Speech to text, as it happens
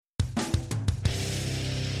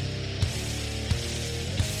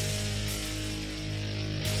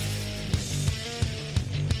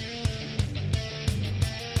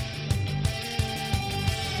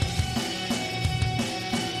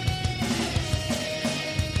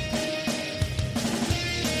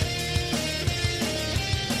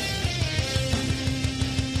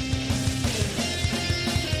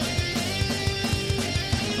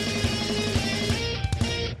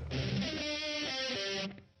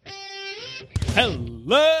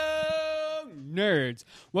Hello, nerds.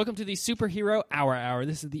 Welcome to the Superhero Hour.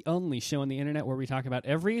 This is the only show on the internet where we talk about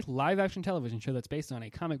every live-action television show that's based on a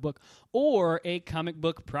comic book or a comic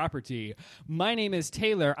book property. My name is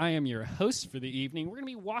Taylor. I am your host for the evening. We're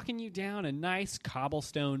going to be walking you down a nice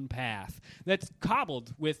cobblestone path that's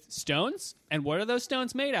cobbled with stones. And what are those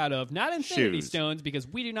stones made out of? Not Infinity Stones, because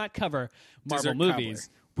we do not cover Marvel movies.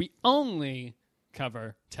 We only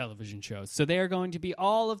cover television shows. So they are going to be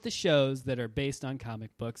all of the shows that are based on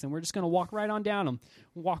comic books, and we're just going to walk right on down them.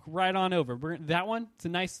 Walk right on over. That one, it's a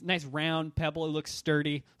nice round pebble. It looks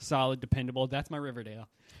sturdy, solid, dependable. That's my Riverdale.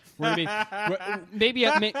 Maybe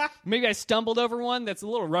I stumbled over one that's a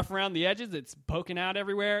little rough around the edges. It's poking out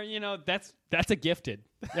everywhere. You know, that's a gifted.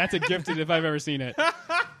 That's a gifted if I've ever seen it.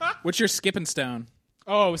 What's your skipping stone?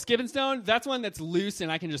 Oh, skipping stone? That's one that's loose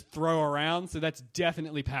and I can just throw around, so that's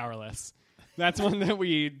definitely powerless. That's one that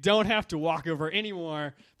we don't have to walk over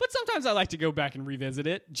anymore. But sometimes I like to go back and revisit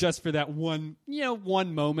it just for that one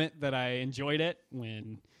moment that I enjoyed it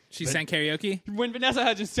when she sang karaoke? When Vanessa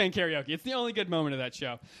Hudgens sang karaoke. It's the only good moment of that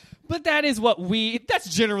show. But that's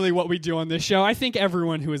generally what we do on this show. I think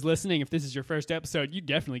everyone who is listening, if this is your first episode, you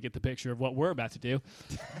definitely get the picture of what we're about to do.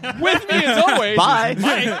 With me as always, Bye.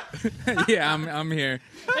 Mike. Yeah, I'm here.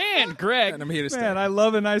 And Greg. And I'm here to stay. Man, I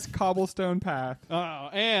love a nice cobblestone path.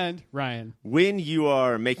 And Ryan. When you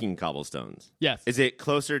are making cobblestones, Yes. is it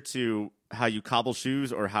closer to how you cobble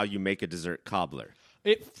shoes or how you make a dessert cobbler?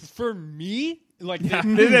 For me, like This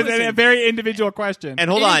is a very individual question. And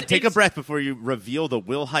hold on, take a breath before you reveal the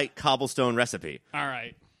Will Height cobblestone recipe. All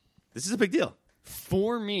right. This is a big deal.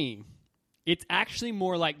 For me, it's actually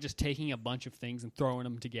more like just taking a bunch of things and throwing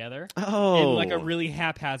them together Oh. in like a really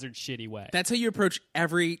haphazard, shitty way. That's how you approach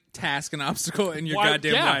every task and obstacle in your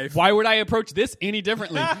goddamn life. Why would I approach this any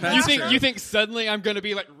differently? true. You think suddenly I'm going to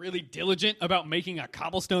be like really diligent about making a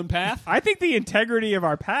cobblestone path? I think the integrity of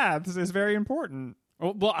our paths is very important.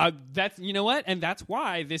 Well, that's, you know what? And that's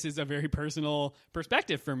why this is a very personal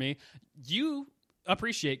perspective for me. You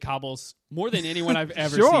appreciate cobbles more than anyone I've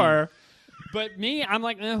ever seen. Sure. But me, I'm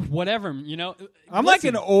like, whatever, you know. I'm Listen, like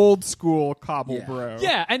an old school cobble bro.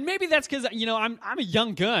 Yeah, and maybe that's because, you know, I'm a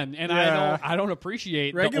young gun, and I don't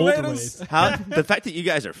appreciate the older Regulators. ways. The fact that you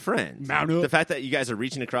guys are friends, Mount up. the fact that you guys are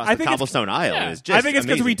reaching across I the think it's- cobblestone aisle yeah. is just I think it's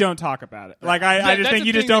because we amazing. don't talk about it. Like I just that's think the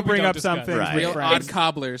you just thing don't that we bring don't up some discuss. things Right. with Real friends. odd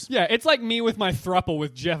cobblers. Yeah, it's like me with my throuple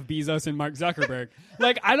with Jeff Bezos and Mark Zuckerberg.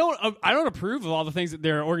 Like I don't approve of all the things that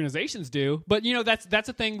their organizations do, but you know that's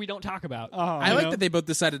a thing we don't talk about. I like that they both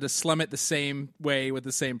decided to slum it the same way with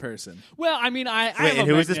the same person. Well, I mean, I Wait, have a and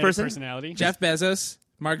who is this magnetic person? Personality. Jeff Bezos,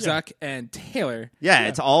 Mark Zuck, and Taylor. Yeah,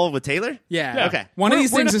 it's all with Taylor? Yeah. Okay. One of We're-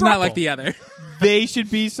 these we're in things a is not throuple. like the other. They should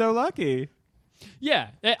be so lucky. Yeah,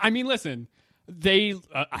 I mean, listen, I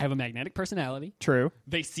have a magnetic personality. True.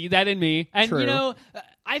 They see that in me, and True. you know,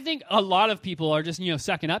 I think a lot of people are just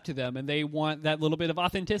sucking up to them, and they want that little bit of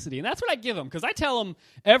authenticity, and that's what I give them because I tell them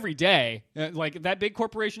every day, like that big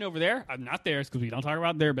corporation over there, not theirs because we don't talk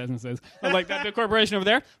about their businesses, but like that big corporation over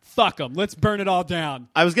there, fuck them, let's burn it all down.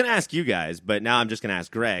 I was going to ask you guys, but now I'm just going to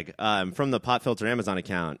ask Greg. From the Pop Filter Amazon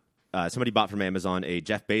account, somebody bought from Amazon a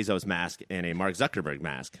Jeff Bezos mask and a Mark Zuckerberg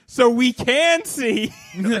mask. So we can see.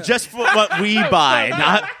 Just for what we buy,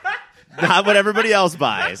 not what everybody else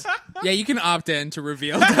buys. Yeah, you can opt in to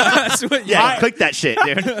reveal to us what you Yeah, click that shit,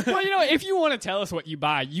 dude. Well, you know, if you want to tell us what you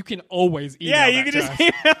buy, you can always email. Yeah, you that can to just us.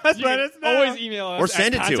 email us. You Let can us know. always email us Or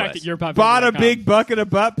send it to us. @yourpopfilter.com. Bought a big bucket of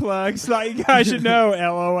butt plugs. Thought you guys should know.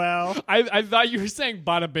 LOL. I thought you were saying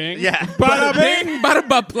bada bing. Yeah. Bada bing. Bada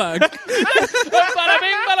butt plug. Bada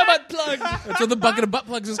bing, bada butt plug. That's what the bucket of butt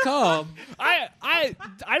plugs is called.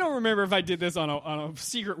 I don't remember if I did this on a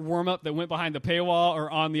secret warm up that went behind the paywall or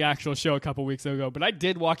on the actual show a couple weeks ago, but I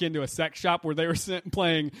did walk into a sex shop where they were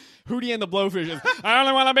playing Hootie and the Blowfishes. I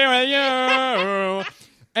only want to be with you.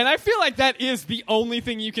 And I feel like that is the only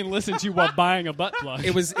thing you can listen to while buying a butt plug.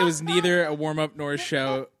 It was neither a warm up nor a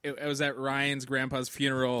show. It was at Ryan's grandpa's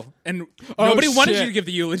funeral, and Oh, nobody wanted shit. you to give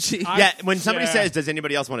the eulogy. Yeah, when somebody Yeah. says, does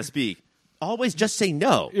anybody else want to speak? Always just say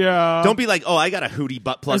no. Yeah. Don't be like, oh, I got a Hootie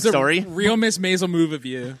butt plug It was a story. real Miss Maisel move of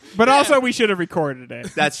you. But also, we should have recorded it.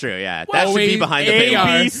 That's true, yeah. That should be Always behind the paywall. AR.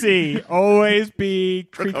 ABC. Always be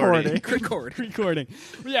Recording. recording. recording.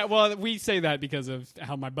 Yeah, well, we say that because of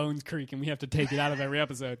how my bones creak and we have to take it out of every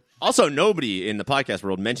episode. Also, nobody in the podcast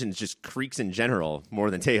world mentions just creeks in general more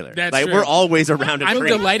than Taylor. That's like true. we're always around a I'm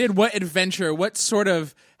creek. delighted. What adventure, what sort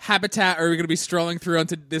of habitat are we going to be strolling through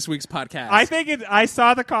onto this week's podcast? I think I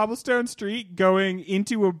saw the cobblestone street going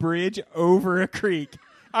into a bridge over a creek.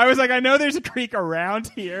 I was like, I know there's a creek around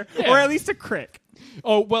here, Yeah. or at least a creek.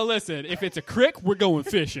 Oh, well, listen, if it's a creek, we're going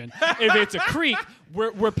fishing. If it's a creek,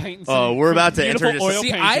 We're painting. Some, Oh, we're about to beautiful enter just- oil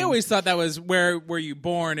See, painting. I always thought that was where you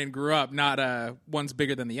born and grew up, not one's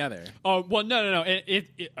bigger than the other. Oh well, no.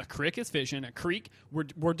 A crick is fishing. A creek,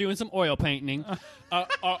 we're doing some oil painting.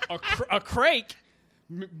 A crake,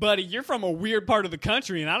 buddy, you're from a weird part of the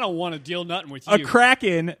country, and I don't want to deal nothing with you. A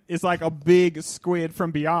kraken is like a big squid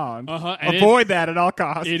from beyond. and Avoid that at all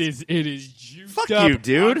costs. It is juiced Fuck up you,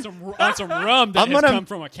 dude. on some rum that I'm has gonna- come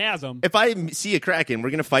from a chasm. If I see a Kraken, we're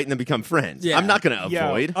going to fight and then become friends. Yeah. I'm not going to Yo,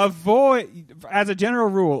 avoid. avoid, as a general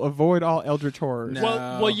rule, avoid all eldritch horrors. No.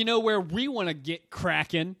 Well, you know where we want to get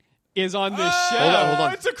cracking is on this show. Hold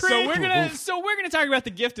on. It's a creek. So we're gonna talk about the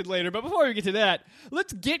Gifted later, but before we get to that,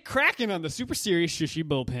 let's get cracking on the Super Serious Shushy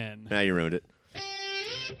Bullpen. Now you ruined it.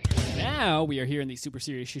 Now we are here in the Super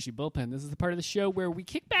Serious Shushy Bullpen. This is the part of the show where we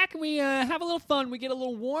kick back and we have a little fun. We get a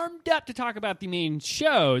little warmed up to talk about the main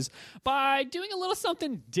shows by doing a little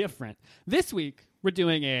something different. This week, we're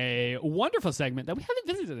doing a wonderful segment that we haven't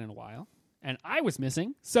visited in a while, and I was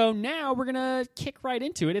missing. So now we're going to kick right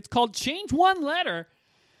into it. It's called Change One Letter.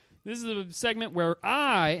 This is a segment where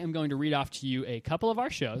I am going to read off to you a couple of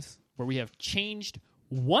our shows where we have changed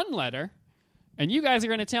one letter, and you guys are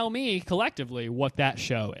going to tell me collectively what that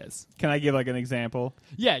show is. Can I give like an example?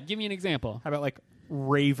 Yeah, give me an example. How about like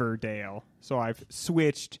Raverdale? So I've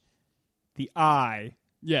switched the I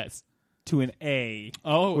Yes. to an A,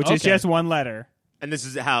 Oh, which is okay. just one letter. And this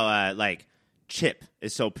is how, Chip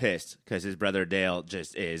is so pissed because his brother Dale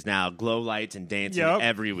just is now glow lights and dancing Yep.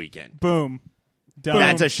 every weekend. Boom. Done.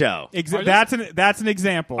 That's a show. That's an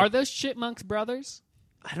example. Are those Chipmunks brothers?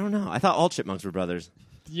 I don't know. I thought all chipmunks were brothers.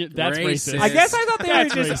 Yeah, that's Racist. racist. I guess I thought they were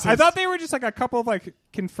That's just. racist. I thought they were just like a couple of like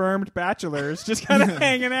confirmed bachelors, just kind of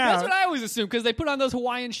hanging That's out. what I always assume because they put on those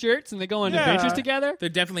Hawaiian shirts and they go on Yeah. adventures together. They're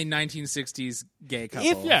definitely 1960s gay couple.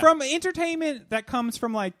 If Yeah. from entertainment that comes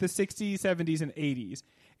from like the 60s, 70s, and 80s,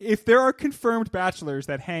 if there are confirmed bachelors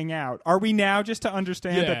that hang out, are we now just to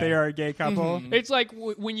understand Yeah. that they are a gay couple? It's like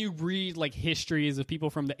when you read like histories of people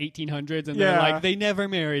from the 1800s and Yeah. they're like they never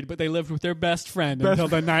married but they lived with their best friend until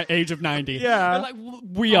the age of 90. Yeah. And, like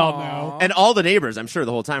we all know. And all the neighbors, I'm sure,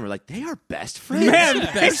 the whole time were like, they are best friends. Man,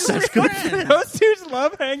 they're such good friends. those dudes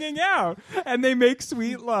love hanging out, and they make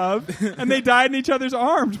sweet love, and they die in each other's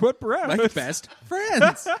arms. What breath? like best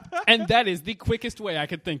friends. And that is the quickest way I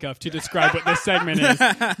could think of to describe what this segment is.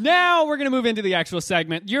 Now we're going to move into the actual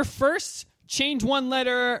segment. Your first change one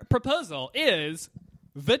letter proposal is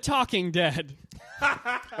The Talking Dead.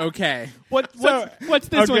 Okay. What's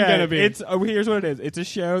this one going to be? Here's what it is. It's a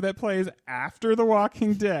show that plays after The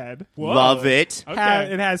Walking Dead. Whoa. Love it.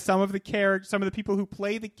 Okay. It has some of the people who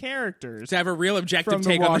play the characters To have a real objective from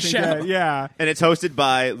take The on the Walking show. Dead. Yeah. And it's hosted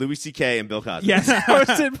by Louis C.K. and Bill Cosby. Yes,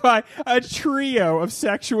 hosted by a trio of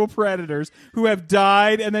sexual predators who have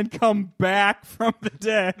died and then come back from the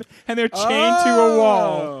dead, and they're chained to a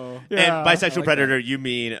wall. Yeah. And bisexual predator, you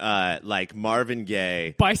mean like Marvin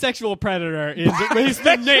Gaye. Bisexual Predator is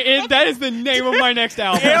that is the name of my next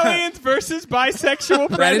album. Aliens versus bisexual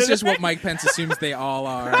predators. That is just what Mike Pence assumes they all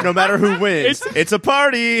are. No matter who wins, it's a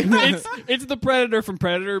party. It's the Predator from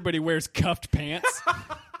Predator, but he wears cuffed pants.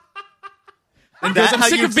 And Because that I'm how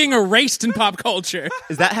sick you, of being erased in pop culture.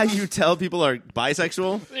 is that how you tell people are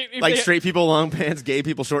bisexual? If Like they- straight people long pants, gay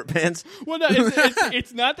people short pants? Well, no,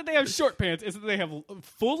 it's not that they have short pants. It's that they have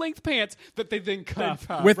full length pants that they then cuff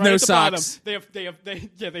With right no at the bottom. socks.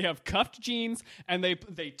 They have cuffed jeans and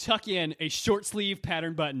they tuck in a short sleeve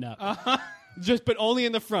pattern button up. Just but only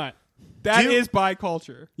in the front. That Do- is bi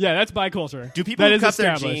culture. Yeah, that's biculture. Do people that who is cuff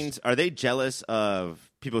their established. jeans, are they jealous of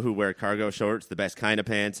people who wear cargo shorts, the best kind of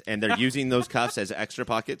pants, and they're using those cuffs as extra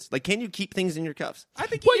pockets? Like, can you keep things in your cuffs? I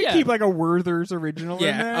think Well, you yeah. can keep like a Werther's original in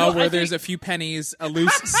there. Yeah. Oh, where I there's think- a few pennies, a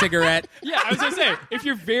loose cigarette. Yeah, I was gonna say if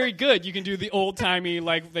you're very good, you can do the old timey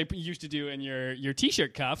like they used to do in your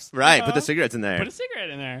t-shirt cuffs. Right, put the cigarettes in there. Put a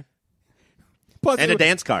cigarette in there. Plus, And a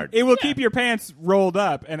dance card. It will keep your pants rolled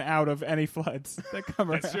up and out of any floods that come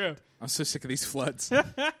around. That's true. I'm so sick of these floods.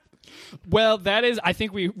 Well, that is. I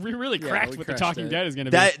think we really cracked we what The crushed Talking it. Dead is going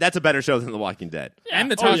to be. That's a better show than The Walking Dead. And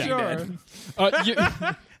the Oh, Talking yeah.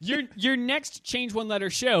 Dead. Your next change one letter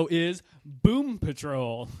show is Boom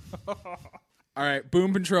Patrol. All right,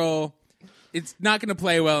 Boom Patrol. It's not going to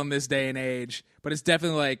play well in this day and age, but it's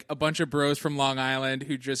definitely like a bunch of bros from Long Island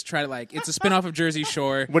who just try to like. It's a spinoff of Jersey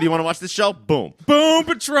Shore. What do you want to watch this show? Boom. Boom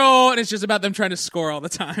Patrol, and it's just about them trying to score all the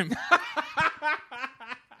time.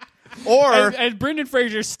 Or And Brendan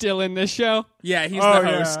Fraser's still in this show. Yeah, he's Oh, the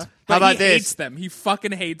yeah. host. How But about he this? hates them. He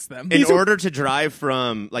fucking hates them. in order to drive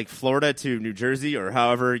from like Florida to New Jersey or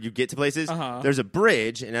however you get to places, there's a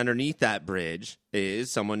bridge, and underneath that bridge is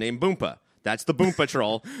someone named Boompa. That's the Boom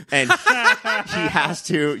Patrol, and he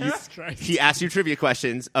asks you trivia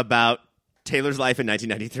questions about Taylor's life in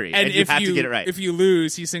 1993, and you have to get it right. If you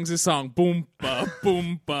lose, he sings his song boom ba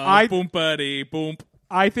boom ba boom buddy boom.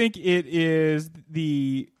 I think it is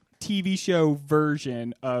the TV show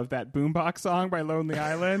version of that Boombox song by Lonely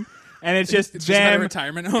Island, and it's just It's them just a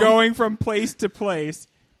retirement home. going from place to place,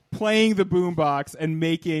 playing the boombox and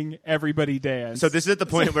making everybody dance. So this is at the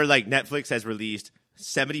point where like Netflix has released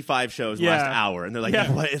 75 shows last hour, and they're like,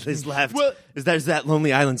 what is left? Well- There's that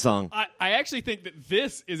Lonely Island song. I actually think that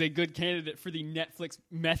this is a good candidate for the Netflix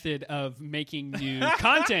method of making new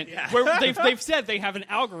content, where they've said they have an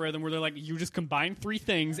algorithm where they're like, you just combine 3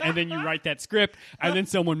 things and then you write that script and then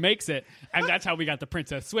someone makes it, and that's how we got the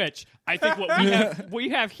Princess Switch. I think what we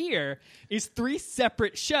have here is 3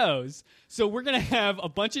 separate shows. So we're gonna have a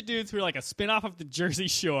bunch of dudes who are like a spinoff of the Jersey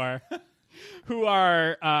Shore, who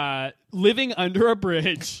are living under a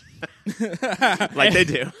bridge. Like they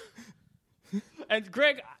do. And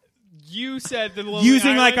Greg, you said the Lonely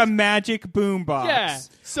using like a Island. magic boombox. Yeah.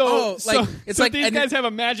 So, Oh, like, it's so like these an- guys have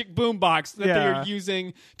a magic boombox that they Yeah. are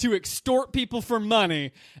using to extort people for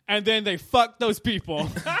money, and then they fuck those people,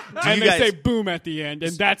 and you they guys- say boom at the end,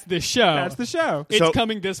 and that's the show. That's the show. It's So-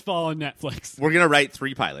 coming this fall on Netflix. We're going to write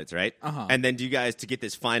 3 pilots, right? Uh-huh. And then do you guys, to get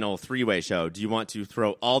this final 3-way show, do you want to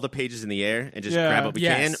throw all the pages in the air and just Yeah. grab what we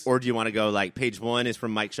can? Yes. Or do you want to go like page 1 is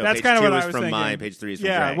from Mike's show, That's page kind of 2 what is I was from thinking. mine, page 3 is from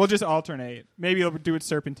Yeah, Greg? we'll just alternate. Maybe you'll do it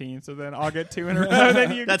serpentine, so then I'll get 2 in a row.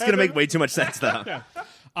 Then you That's going to make way too much sense, though.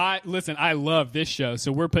 Listen, I love this show,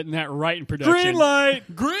 so we're putting that right in production. Green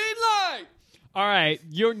light. Green light. All right,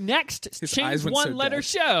 your next His change eyes went so 1-letter dead.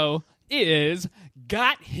 show is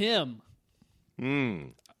Got Him.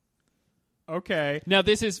 Okay. Now,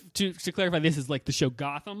 this is to clarify. This is like the show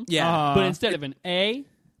Gotham. Yeah. But instead of an A,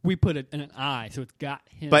 we put an I, so it's Got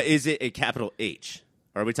Him. But is it a capital H?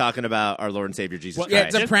 Or are we talking about our Lord and Savior Jesus Well, Yeah,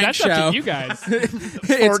 Christ? it's a prank that's show. up to you guys.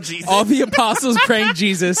 Or It's Jesus. all the apostles prank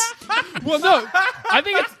Jesus. Well, no, I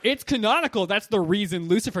think it's canonical. That's the reason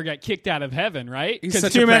Lucifer got kicked out of heaven, right? He's 'Cause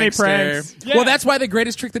such too a many prankster. pranks. Yeah. Well, that's why the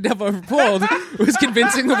greatest trick the devil ever pulled was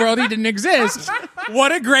convincing the world he didn't exist.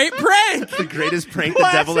 What a great prank! the greatest prank the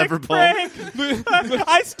devil ever pulled. Prank.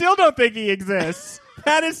 I still don't think he exists.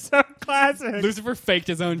 That is so classic. Lucifer faked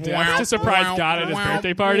his own death Wow, to surprise wow, God at his wow,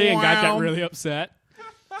 birthday party, and God got wow. really upset.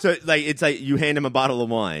 So, like, it's like you hand him a bottle of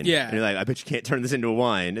wine. Yeah. And you're like, I bet you can't turn this into a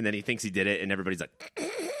wine. And then he thinks he did it, and everybody's like,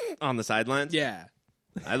 on the sidelines. Yeah.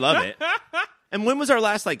 I love it. And when was our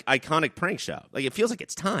last, like, iconic prank show? Like, it feels like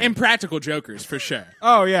it's time. Impractical Jokers, for sure.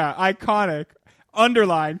 Oh yeah, iconic.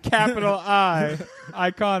 Underline, capital I,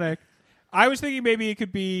 iconic. I was thinking maybe it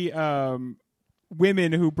could be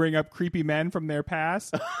women who bring up creepy men from their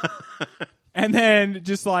past, and then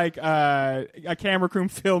just like a camera crew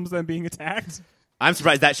films them being attacked. I'm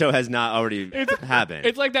surprised that show has not already happened.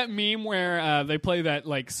 It's like that meme where they play that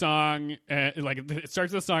like song, like it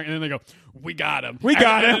starts with a song, and then they go, "We got him, We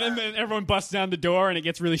got him." and then everyone busts down the door, and it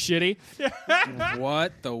gets really shitty.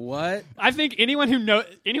 What the what? I think anyone who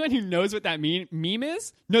knows what that meme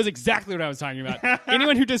is knows exactly what I was talking about.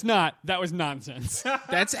 Anyone who does not, that was nonsense.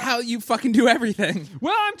 That's how you fucking do everything.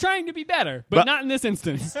 Well, I'm trying to be better, but But- not in this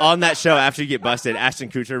instance. On that show, after you get busted, Ashton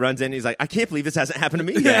Kutcher runs in. And he's like, I can't believe this hasn't happened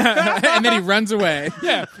to me yet. And then he runs away.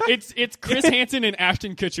 Yeah, it's Chris Hansen and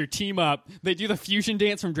Ashton Kutcher team up. They do the fusion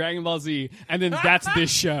dance from Dragon Ball Z, and then that's this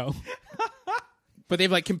show. But they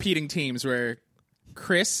have like competing teams where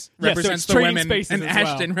Chris Yeah, so represents it's the Trading women Spaces and as well.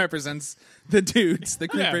 Ashton represents the dudes, the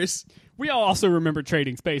Yeah. creepers. We all also remember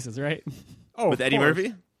Trading Spaces, right? Oh, With of Eddie course.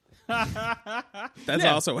 Murphy? That's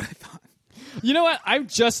Yeah. also what I thought. You know what? I've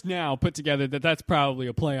just now put together that that's probably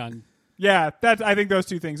a play on. Yeah, that's. I think those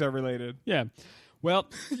two things are related. Yeah. Well,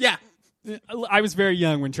 Yeah. I was very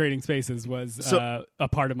young when Trading Spaces was So- a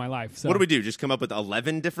part of my life. So What do we do? Just come up with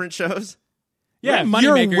 11 different shows? Yeah, money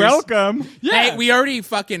you're makers. welcome. Yeah. Hey, we already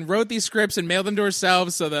fucking wrote these scripts and mailed them to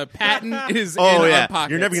ourselves, so the patent is in Oh, our yeah. pockets.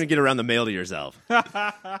 You're never going to get around the mail to yourself.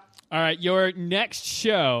 All right, your next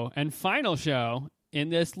show and final show in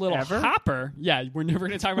this little Ever? hopper. Yeah, we're never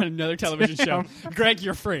going to talk about another television show. Greg,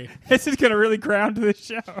 you're free. This is gonna really ground this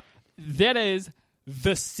show. That is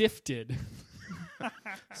The Sifted.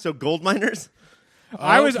 So, gold miners?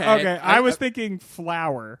 I was Okay. I was thinking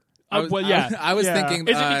flour. Well, yeah. I was Yeah. thinking.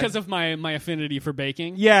 Is it because of my affinity for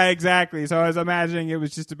baking? Yeah, exactly. So I was imagining it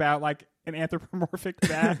was just about like an anthropomorphic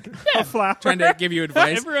bag of flour. trying to give you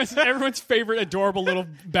advice? Everyone's favorite adorable little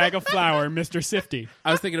bag of flour, Mr. Sifty.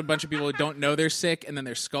 I was thinking a bunch of people who don't know they're sick, and then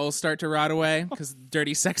their skulls start to rot away because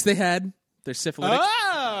dirty sex they had. They're syphilitic.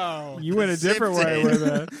 Oh! You went a different way Syphilis.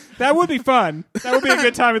 with it. That would be fun. That would be a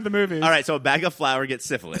good time at the movies. All right, so a bag of flour gets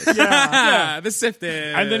syphilis. Yeah. The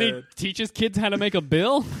sifted. And then he teaches kids how to make a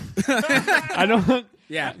bill. I don't.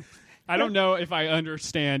 Yeah. I don't know if I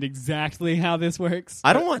understand exactly how this works.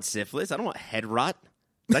 I don't want syphilis. I don't want head rot.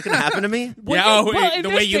 Is that going to happen to me? In The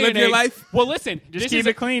this way you day live and your age- life? Well, listen. Just this keep is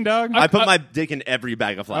it clean, dog. I put my dick in every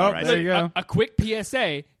bag of flour. Oh, I there say. you go. A quick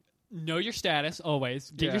PSA. Know your status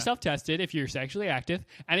always. Get Yeah. yourself tested if you're sexually active.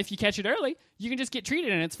 And if you catch it early, you can just get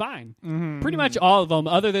treated and it's fine. Mm-hmm. Pretty much all of them,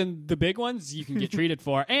 other than the big ones, you can get treated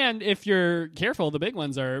for. And if you're careful, the big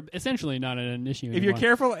ones are essentially not an issue If you're anymore.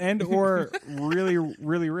 careful and or really,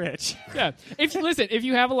 really rich. Yeah. If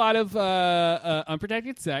you have a lot of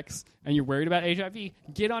unprotected sex and you're worried about HIV,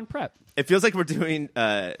 get on PrEP. It feels like we're doing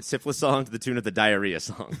syphilis song to the tune of the diarrhea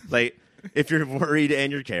song. Like, if you're worried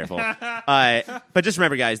and you're careful. But just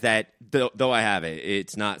remember, guys, that though I have it,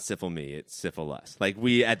 it's not syphil me, it's syphil us. Like,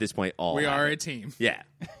 we, at this point, all We have are it. a team. Yeah.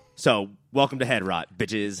 So, welcome to Head Rot,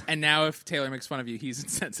 bitches. And now if Taylor makes fun of you, he's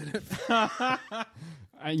insensitive.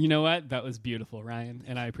 You know what? That was beautiful, Ryan,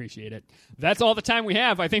 and I appreciate it. That's all the time we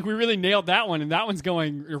have. I think we really nailed that one, and that one's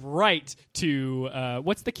going right to,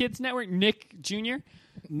 what's the kids' network? Nick Jr.?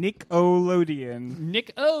 Nickelodeon.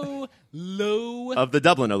 Nick O. Low Of the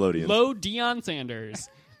Dublin Elodians. Deion Sanders.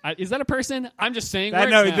 Is that a person? I'm just saying That,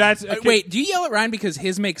 words no, now. that's Wait, do you yell at Ryan because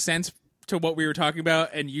his makes sense to what we were talking about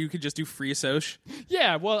and you could just do free soch?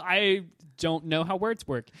 Yeah, well, I don't know how words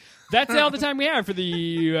work. That's all the time we have for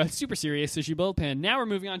the super serious Sushi Bullpen. Now we're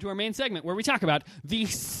moving on to our main segment where we talk about the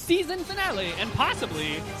season finale and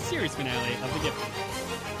possibly series finale of The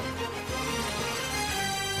Gifted.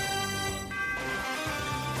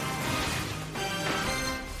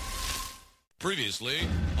 Previously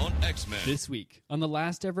on X-Men. This week, on the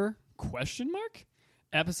last ever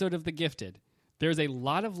episode of The Gifted, there's a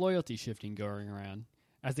lot of loyalty shifting going around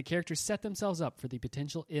as the characters set themselves up for the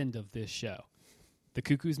potential end of this show. The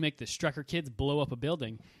Cuckoos make the Strucker kids blow up a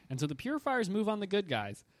building, and so the Purifiers move on the good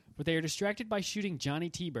guys, but they are distracted by shooting Johnny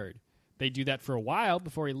T-Bird. They do that for a while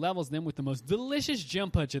before he levels them with the most delicious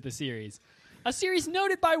jump punch of the series. A series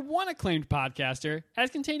noted by one acclaimed podcaster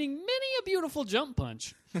as containing many a beautiful jump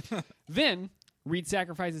punch. Then, Reed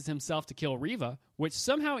sacrifices himself to kill Reva, which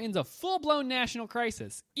somehow ends a full-blown national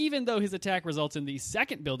crisis, even though his attack results in the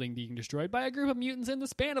second building being destroyed by a group of mutants in the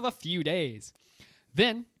span of a few days.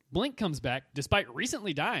 Then, Blink comes back, despite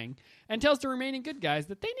recently dying, and tells the remaining good guys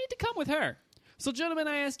that they need to come with her. So, gentlemen,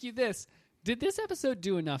 I ask you this. Did this episode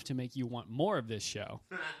do enough to make you want more of this show?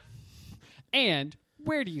 And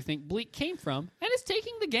where do you think Bleak came from and is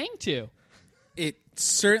taking the gang to? It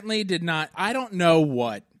certainly did not. I don't know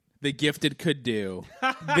what The Gifted could do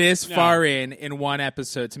this far in one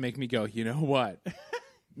episode to make me go, you know what?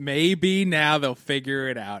 Maybe now they'll figure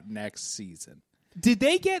it out next season. Did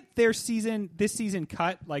they get this season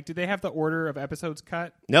cut? Like, did they have the order of episodes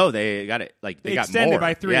cut? No, they got it. Like, they got extended more.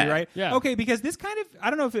 by 3, Yeah. right? Yeah. Okay, because this kind of, I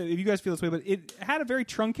don't know if you guys feel this way, but it had a very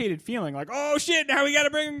truncated feeling. Like, oh shit, now we got to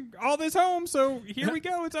bring all this home. So here we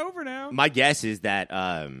go. It's over now. My guess is that,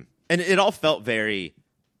 and it all felt very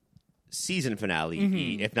season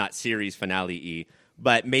finale-y, if not series finale-y.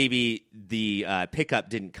 But maybe the pickup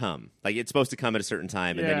didn't come. Like, it's supposed to come at a certain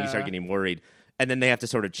time, and then you Yeah. start getting worried. And then they have to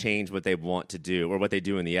sort of change what they want to do or what they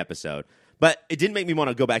do in the episode. But it didn't make me want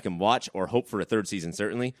to go back and watch or hope for a third season,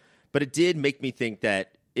 certainly. But it did make me think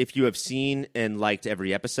that if you have seen and liked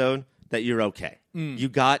every episode, that you're okay. You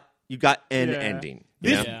got an Yeah. ending.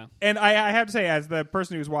 This, know? Yeah. And I have to say, as the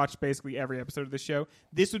person who's watched basically every episode of the show,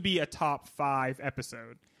 this would be a top 5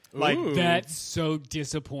 episode. Like, Ooh. That's so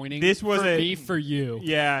disappointing. This was for a- me for you.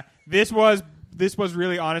 yeah, this was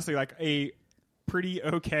really honestly like a pretty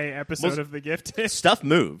okay episode Well, of The Gifted. Stuff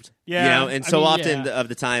moved. Yeah. You know, and I so mean, often yeah. of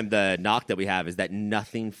the time, the knock that we have is that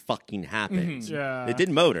nothing fucking happens. Yeah. It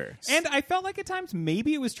didn't motor. And I felt like at times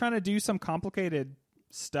maybe it was trying to do some complicated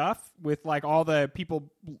stuff with like all the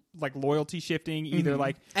people like loyalty shifting, either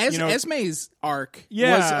like Esme's arc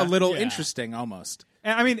Yeah, was a little yeah. interesting almost.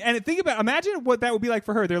 And I mean, and think about, imagine what that would be like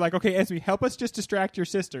for her. They're like, okay, Esme, help us just distract your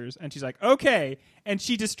sisters. And she's like, okay. And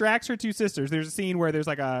she distracts her 2 sisters. There's a scene where there's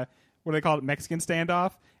like a, what do they call it, Mexican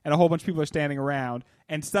standoff, and a whole bunch of people are standing around.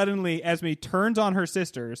 And suddenly Esme turns on her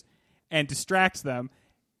sisters and distracts them.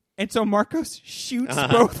 And so Marcos shoots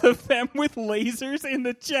both of them with lasers in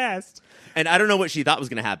the chest. And I don't know what she thought was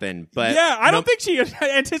going to happen, but Yeah, I don't think she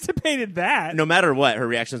anticipated that. no matter what, her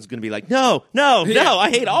reaction is going to be like, no, I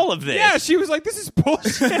hate all of this. Yeah, she was like, this is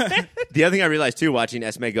bullshit. The other thing I realized, too, watching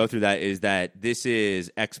Esme go through that is that this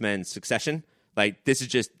is X-Men Succession. Like, this is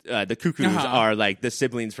just the Cuckoos are like the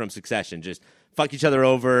siblings from Succession, just fuck each other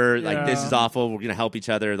over. Like, this is awful. We're gonna help each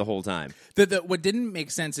other the whole time. What didn't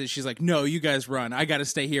make sense is she's like, no, you guys run. I got to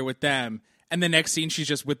stay here with them. And the next scene, she's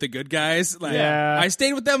just with the good guys. Like, I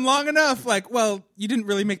stayed with them long enough. Like, well, you didn't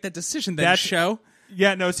really make that decision then, show.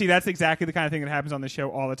 Yeah, no, see, that's exactly the kind of thing that happens on the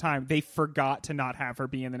show all the time. They forgot to not have her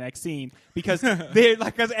be in the next scene because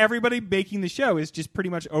because everybody making the show is just pretty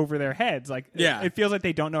much over their heads. Like, it feels like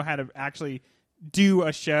they don't know how to actually do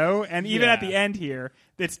a show, and even at the end here,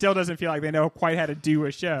 it still doesn't feel like they know quite how to do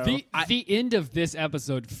a show. The end of this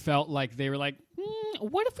episode felt like they were like,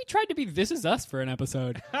 what if we tried to be This Is Us for an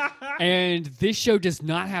episode? And this show does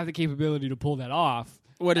not have the capability to pull that off.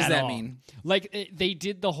 What does that mean? Like, they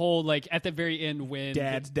did the whole, like, at the very end when...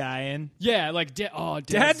 Dad's dying. Yeah, like,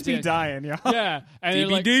 Dad's be dying, yeah. Yeah. And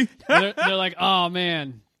DVD? They're like, oh,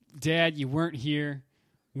 man, Dad, you weren't here.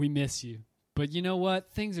 We miss you. But you know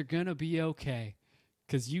what? Things are going to be okay.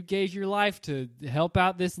 Because you gave your life to help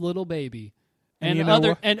out this little baby. And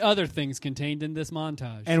other things contained in this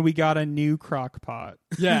montage. And we got a new crock pot.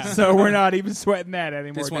 Yeah. So we're not even sweating that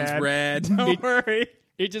anymore, This one's Dad. red. Don't worry.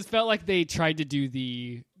 It just felt like they tried to do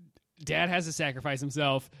the Dad has to sacrifice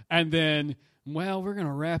himself, and then, well, we're going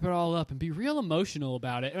to wrap it all up and be real emotional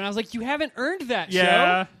about it. And I was like, you haven't earned that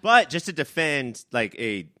show. But just to defend, like,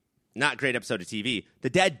 a not great episode of TV, the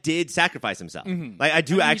dad did sacrifice himself. Like, I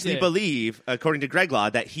do actually believe, according to Greg Law,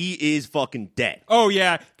 that he is fucking dead. Oh,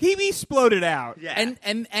 yeah. He exploded out. Yeah.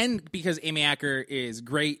 And because Amy Acker is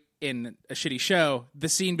great in a shitty show, the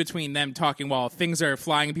scene between them talking while things are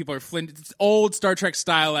flying and people are it's old Star Trek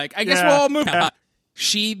style, like, I guess we'll all move.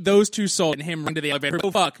 Those two souls and him run to the elevator.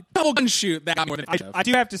 Oh, fuck. Double gun shoot. That got more than I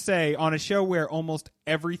do have to say, on a show where almost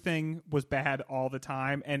everything was bad all the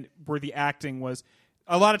time and where the acting was,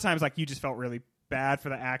 a lot of times, like, you just felt really bad for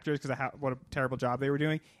the actors because of what a terrible job they were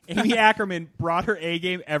doing. Amy Ackerman brought her A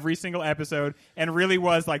game every single episode and really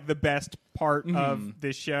was, like, the best part of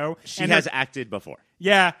this show. She has acted before.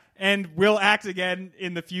 Yeah, and will act again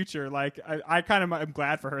in the future. Like, I kind of am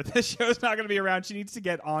glad for her. This show's not going to be around. She needs to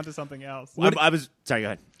get on to something else. Sorry, go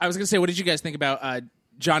ahead. I was going to say, what did you guys think about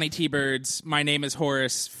Johnny T. Bird's "My name is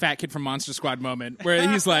Horace, fat kid from Monster Squad" moment,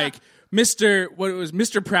 where he's like, Mr.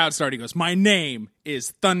 Proudstar. He goes, "My name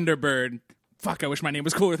is Thunderbird." Fuck, I wish my name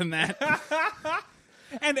was cooler than that.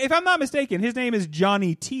 And if I'm not mistaken, his name is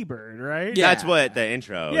Johnny T-Bird, right? Yeah. That's what the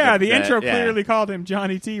intro. Yeah, the intro clearly called him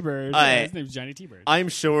Johnny T-Bird. His name's Johnny T-Bird. I'm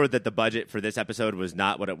sure that the budget for this episode was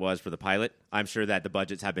not what it was for the pilot. I'm sure that the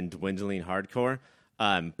budgets have been dwindling hardcore.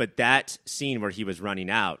 But that scene where he was running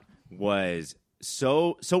out was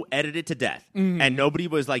so edited to death, and nobody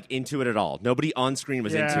was like into it at all. Nobody on screen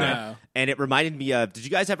was into it, and it reminded me of. Did you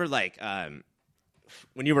guys ever like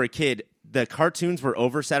when you were a kid? The cartoons were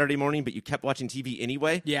over Saturday morning, but you kept watching TV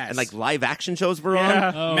anyway. Yes. And like live action shows were on.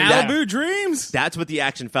 Oh, Malibu Dreams. That's what the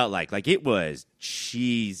action felt like. Like it was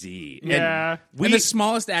cheesy. Yeah. And the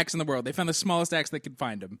smallest acts in the world. They found the smallest acts they could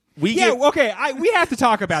find them. We have to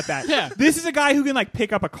talk about that. Yeah. This is a guy who can like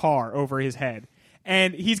pick up a car over his head.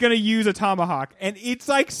 And he's going to use a tomahawk. And it's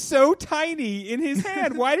like so tiny in his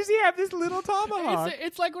hand. Why does he have this little tomahawk?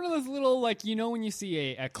 It's like one of those little, like, you know when you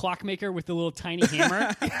see a clockmaker with the little tiny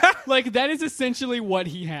hammer? Like, that is essentially what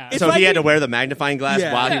he has. So he had to wear the magnifying glass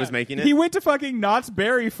while he was making it? He went to fucking Knott's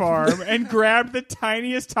Berry Farm and grabbed the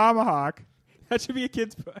tiniest tomahawk. That should be a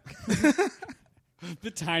kid's book.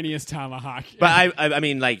 The tiniest tomahawk. But I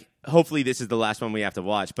mean, like, hopefully this is the last one we have to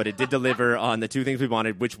watch, but it did deliver on the two things we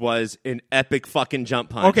wanted, which was an epic fucking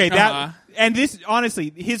jump punch. Okay, and this,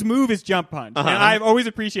 honestly, his move is jump punch. And I've always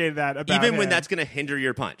appreciated that about Even him. when that's going to hinder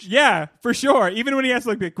your punch. Yeah, for sure. Even when he has to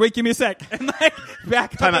like, wait, give me a sec. And like,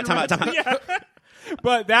 back Time up. out. Yeah.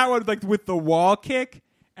 But that one, like, with the wall kick,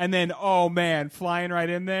 and then, oh man, flying right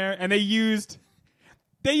in there. And they used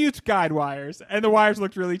guide wires, and the wires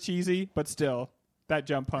looked really cheesy, but still. That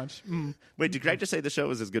jump punch. Wait, did Greg just say the show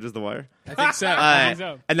was as good as The Wire? I think so. I think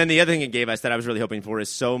so. And then the other thing it gave us that I was really hoping for is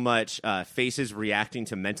so much faces reacting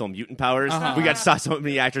to mental mutant powers. We saw so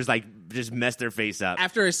many actors like just mess their face up.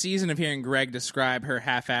 After a season of hearing Greg describe her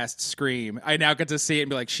half-assed scream, I now get to see it and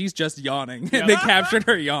be like, she's just yawning. They captured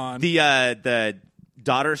her yawn. The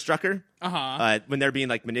daughter struck her. When they're being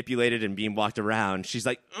like manipulated and being walked around, she's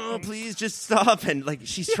like, "Oh, please just stop!" And like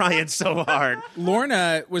she's trying so hard.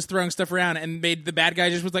 Lorna was throwing stuff around and made the bad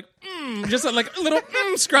guy just was like, just like a little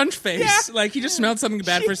scrunch face. Yeah. Like he just smelled something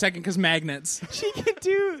bad for a second because magnets.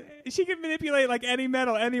 She can manipulate like any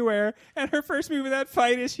metal anywhere. And her first move in that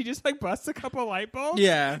fight is she just like busts a couple light bulbs.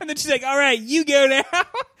 Yeah. And then she's like, "All right, you go now."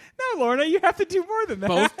 No, Lorna, you have to do more than that.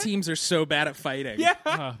 Both teams are so bad at fighting. Yeah.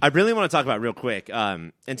 I really want to talk about real quick.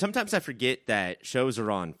 And sometimes I forget that shows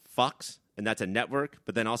are on Fox and that's a network,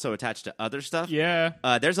 but then also attached to other stuff. Yeah.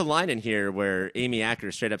 There's a line in here where Amy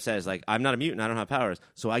Acker straight up says, like, I'm not a mutant, I don't have powers,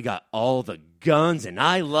 so I got all the guns, and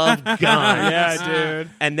I love guns. Yeah, dude.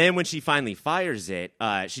 And then when she finally fires it,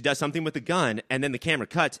 she does something with the gun, and then the camera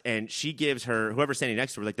cuts, and she gives her, whoever's standing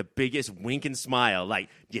next to her, like the biggest wink and smile, like,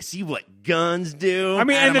 you see what guns do? I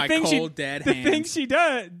mean, Out and of the my thing cold, dead the hands. thing she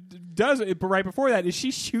does right before that is she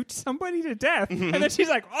shoots somebody to death, and then she's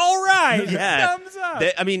like, "All right, yeah. thumbs up."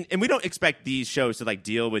 I mean, and we don't expect these shows to like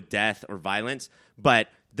deal with death or violence, but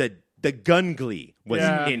the gun glee was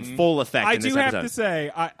Yeah. in full effect. I in this do have episode. to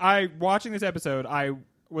say, I watching this episode, I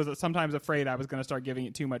was sometimes afraid I was going to start giving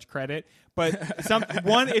it too much credit. But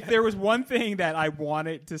if there was one thing that I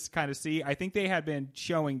wanted to kind of see, I think they had been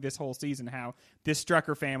showing this whole season how this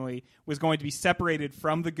Strucker family was going to be separated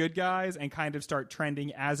from the good guys and kind of start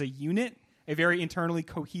trending as a unit, a very internally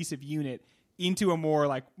cohesive unit, into a more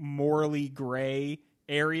like morally gray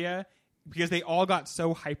area, because they all got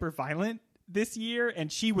so hyper violent this year,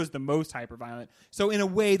 and she was the most hyper violent. So in a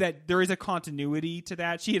way that there is a continuity to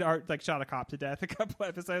that. She had like shot a cop to death a couple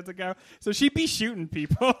episodes ago, so she'd be shooting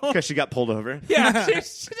people. Because she got pulled over. Yeah,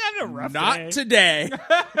 she's having a rough Not day. today.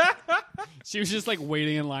 She was just like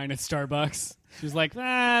waiting in line at Starbucks. She was like,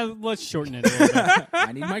 let's shorten it a little bit.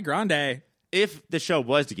 I need my grande. If the show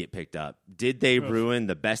was to get picked up, did they ruin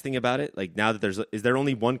the best thing about it? Like now that is there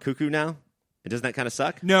only one Cuckoo now? And doesn't that kind of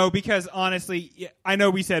suck? No, because honestly, I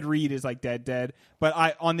know we said Reed is like dead,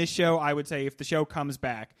 but on this show, I would say if the show comes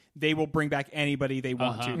back, they will bring back anybody they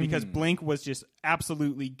want to, because Blink was just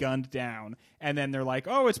absolutely gunned down, and then they're like,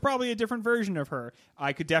 oh, it's probably a different version of her.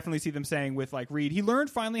 I could definitely see them saying with like Reed, he learned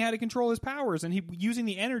finally how to control his powers, and using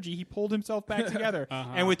the energy, he pulled himself back together.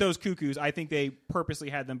 And with those Cuckoos, I think they purposely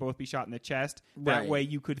had them both be shot in the chest. That Right. way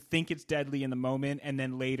you could think it's deadly in the moment, and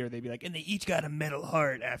then later they'd be like, and they each got a metal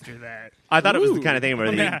heart after that. I thought it was the kind of thing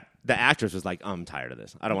where Yeah. the actress was like, I'm tired of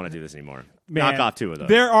this. I don't want to do this anymore. Man, Knock off two of those.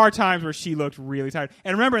 There are times where she looked really tired.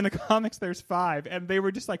 And remember, in the comics, there's 5, and they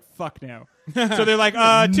were just like, fuck no. So they're like, 2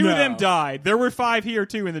 of them died. There were 5 here,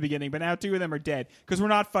 too, in the beginning, but now 2 of them are dead. Because we're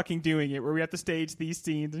not fucking doing it, where we have to stage these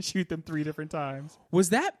scenes and shoot them 3 different times. Was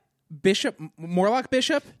that Bishop, Morlock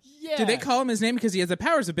Bishop? Yeah. Did they call him his name because he has the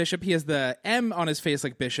powers of Bishop? He has the M on his face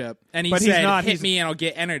like Bishop. And he But he's said, not. hit He's- me and I'll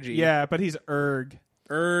get energy. Yeah, but he's Erg.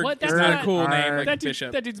 Erg What? is That's not not- a cool name like that dude,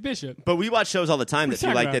 Bishop. That dude's Bishop. But we watch shows all the time that you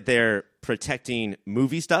feel like talking that they're protecting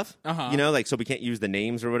movie stuff. Uh-huh. You know, like so we can't use the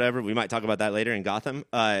names or whatever. We might talk about that later in Gotham.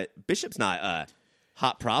 Bishop's not a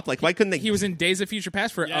hot prop. Like why couldn't they? He was in Days of Future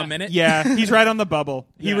Past for Yeah. a minute. Yeah, he's right on the bubble.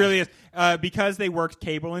 He Yeah. really is. Because they worked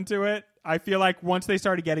Cable into it, I feel like once they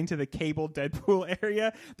started getting to the Cable Deadpool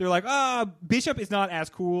area, they're like, Bishop is not as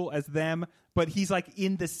cool as them, but he's like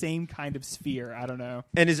in the same kind of sphere. I don't know.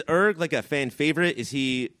 And is Erg like a fan favorite? Is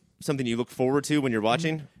he something you look forward to when you're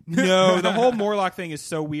watching? No, the whole Morlock thing is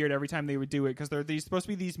so weird every time they would do it, because they're supposed to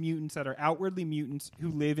be these mutants that are outwardly mutants who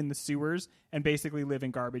live in the sewers and basically live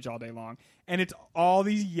in garbage all day long. And it's all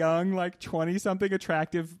these young, like 20-something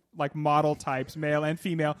attractive, like model types, male and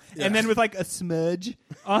female, and then with like a smudge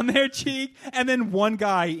on their cheek, and then one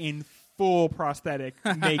guy in full prosthetic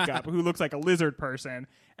makeup who looks like a lizard person.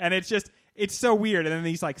 And it's so weird. And then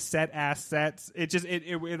these like set sets.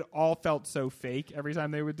 It all felt so fake every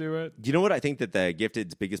time they would do it. You know what I think that the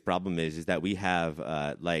Gifted's biggest problem is that we have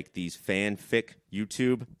like these fanfic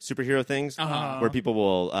YouTube superhero things where people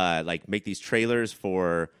will like make these trailers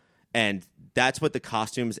for, and that's what the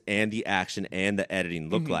costumes and the action and the editing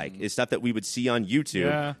look like. Is stuff that we would see on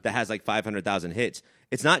YouTube that has like 500,000 hits.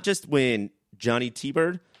 It's not just when Johnny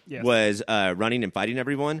T-Bird was running and fighting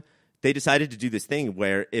everyone. They decided to do this thing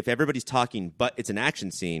where if everybody's talking but it's an action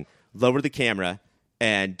scene, lower the camera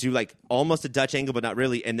and do like almost a Dutch angle but not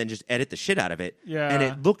really, and then just edit the shit out of it. Yeah. And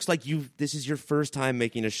it looks like this is your first time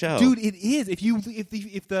making a show. Dude, it is. If you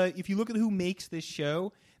look at who makes this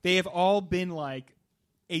show, they have all been like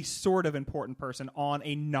a sort of important person on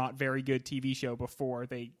a not very good TV show before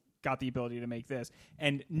they got the ability to make this,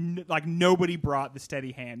 and like nobody brought the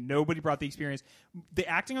steady hand, nobody brought the experience. The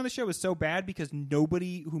acting on the show is so bad because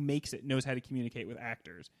nobody who makes it knows how to communicate with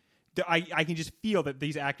actors. I can just feel that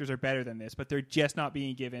these actors are better than this, but they're just not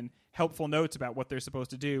being given helpful notes about what they're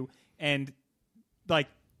supposed to do, and like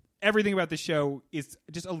everything about the show is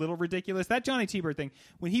just a little ridiculous. That Johnny T-Bird thing,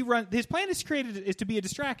 when he runs, his plan is to be a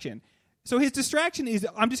distraction. So his distraction is,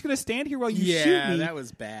 I'm just going to stand here while you shoot me. Yeah, that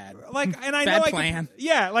was bad. Like, and I Bad know plan.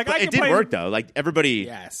 Like but I it could did play, work though. Like everybody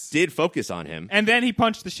Yes. did focus on him. and then he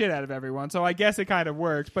punched the shit out of everyone. So I guess it kind of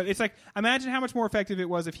worked. But it's like, imagine how much more effective it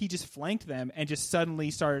was if he just flanked them and just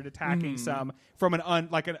suddenly started attacking some from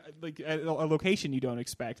a location you don't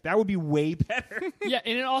expect. That would be way better. Yeah,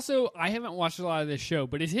 and it also, I haven't watched a lot of this show,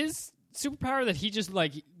 but is his superpower that he just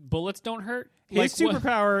like bullets don't hurt? His Like, what-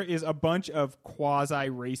 superpower is a bunch of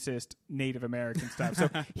quasi-racist Native American stuff. So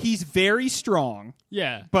he's very strong,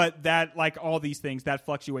 Yeah. but that, like all these things, that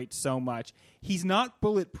fluctuates so much. He's not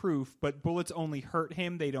bulletproof, but bullets only hurt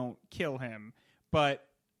him. They don't kill him. But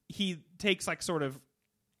he takes like sort of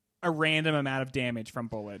a random amount of damage from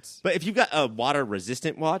bullets. But if you've got a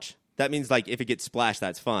water-resistant watch, that means, like, if it gets splashed,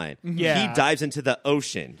 that's fine. Yeah. He dives into the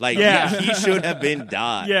ocean. Like, Yeah. he should have been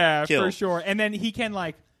died. Yeah, killed. for sure. And then he can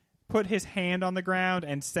like put his hand on the ground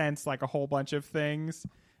and sense like a whole bunch of things.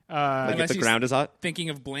 Like, Unless if the he's- ground is hot. Thinking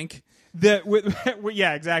of Blink.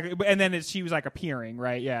 Yeah, exactly. And then she was like appearing,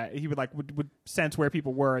 right? Yeah, he would like would sense where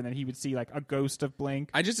people were, and then he would see like a ghost of Blink.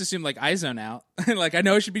 I just assumed like I zone out. Like I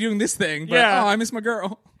know I should be doing this thing, but Yeah. oh, I miss my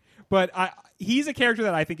girl. But he's a character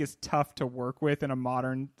that I think is tough to work with in a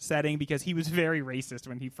modern setting because he was very racist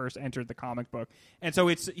when he first entered the comic book, and so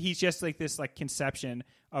he's just like this like conception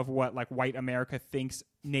of what like white America thinks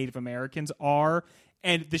Native Americans are.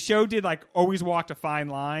 And the show did like always walked a fine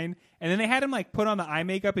line, and then they had him like put on the eye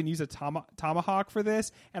makeup and use a tomahawk for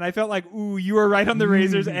this, and I felt like, ooh, you were right on the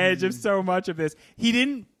razor's edge of so much of this. He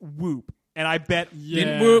didn't whoop, and I bet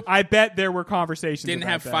Didn't whoop. I bet there were conversations. Didn't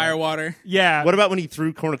about have that. fire water. Yeah. What about when he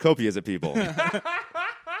threw cornucopias at people?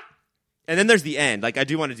 And then there's the end. Like, I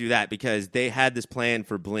do want to do that because they had this plan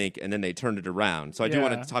for Blink, and then they turned it around. So I do Yeah.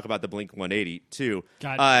 want to talk about the Blink 180 too.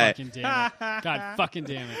 God Uh, fucking damn it. God fucking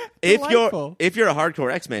damn it. Delightful. if you're a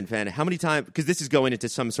hardcore X-Men fan, how many times? Because this is going into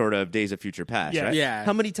some sort of Days of Future Past, Yeah. right? Yeah.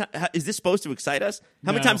 How many times is this supposed to excite us?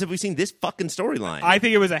 How many No. times have we seen this fucking storyline? I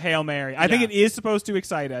think it was a Hail Mary. I think Yeah. it is supposed to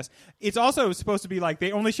excite us. It's also supposed to be like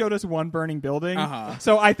they only showed us one burning building. Uh-huh.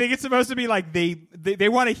 So I think it's supposed to be like they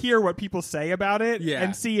want to hear what people say about it Yeah.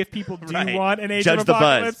 and see if people do Right. want an Age Judge of the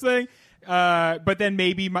Apocalypse buzz. thing. But then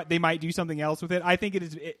maybe they might do something else with it. I think it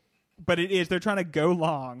is. But it is. They're trying to go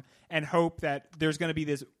long and hope that there's going to be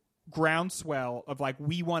this groundswell of like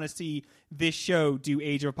we want to see this show do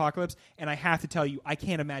Age of Apocalypse. And I have to tell you, I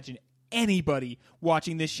can't imagine anybody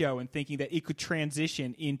watching this show and thinking that it could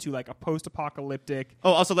transition into like a post-apocalyptic.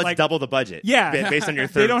 oh, also let's like- double the budget. Yeah, based on your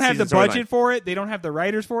third. they don't have the season storyline. budget for it. They don't have the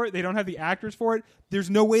writers for it. They don't have the actors for it. There's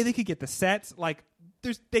no way they could get the sets. Like,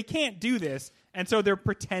 they can't do this, and so they're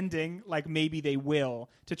pretending like maybe they will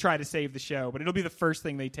to try to save the show. But it'll be the first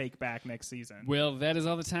thing they take back next season. Well, that is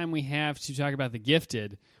all the time we have to talk about The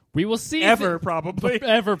Gifted. We will see Ever if probably.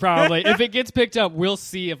 ever probably. If it gets picked up, we'll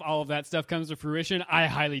see if all of that stuff comes to fruition. I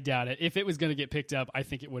highly doubt it. If it was going to get picked up, I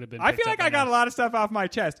think it would have been. I picked feel up like I by got now. a lot of stuff off my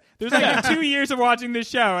chest. There's like been 2 years of watching this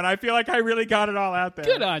show, and I feel like I really got it all out there.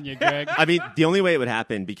 Good on you, Greg. I mean, the only way it would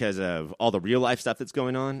happen because of all the real life stuff that's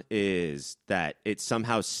going on is that it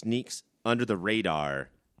somehow sneaks under the radar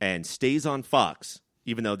and stays on Fox,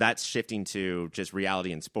 even though that's shifting to just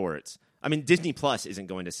reality and sports. I mean, Disney Plus isn't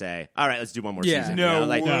going to say, "All right, let's do one more Yeah. season." No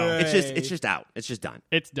Like, way. it's just out. It's just done.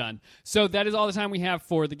 It's done. So that is all the time we have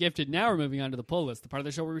for The Gifted. Now we're moving on to the pull list, the part of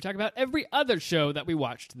the show where we talk about every other show that we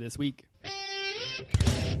watched this week.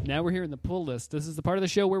 Now we're here in the pull list. This is the part of the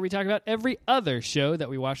show where we talk about every other show that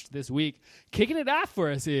we watched this week. Kicking it off for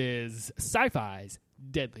us is Sci-Fi's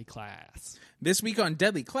Deadly Class. This week on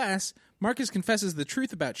Deadly Class, Marcus confesses the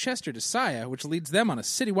truth about Chester to Saya, which leads them on a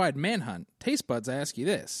citywide manhunt. Taste buds, I ask you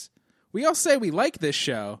this. We all say we like this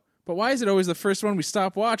show, but why is it always the first one we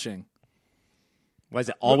stop watching? Why is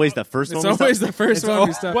it always the first It's one? we always stop- the first one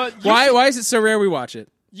we stop. Well, you Why is it so rare we watch it?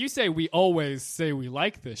 You say we always say we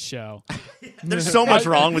like this show. There's so much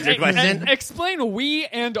wrong with your question. Explain we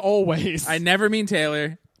and always. I never mean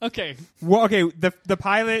Taylor. Okay. Well, okay, the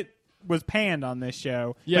pilot was panned on this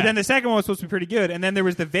show, Yeah. but then the second one was supposed to be pretty good, and then there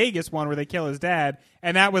was the Vegas one where they kill his dad,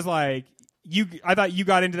 and that was like I thought you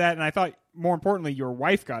got into that, and I thought more importantly your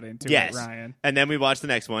wife got into Yes. it, Ryan. And then we watched the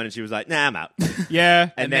next one, and she was like, "Nah, I'm out."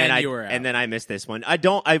 Yeah, And then you were out. And then I missed this one. I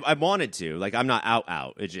wanted to. Like, I'm not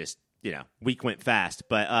out. It just, week went fast.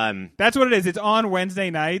 But that's what it is. It's on Wednesday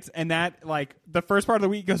nights, and that like the first part of the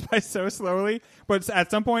week goes by so slowly, but at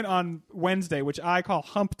some point on Wednesday, which I call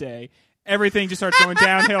Hump Day, everything just starts going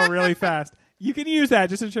downhill really fast. You can use that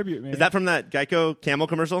just to tribute me. is that from that Geico Camel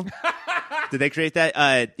commercial? Did they create that?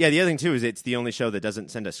 Yeah. The other thing too is it's the only show that doesn't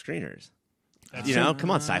send us screeners. Come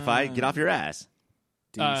on, Sci-Fi, get off your ass.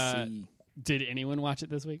 DC. Did anyone watch it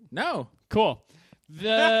this week? No. Cool.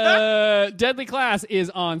 The Deadly Class is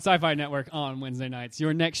on Sci-Fi Network on Wednesday nights.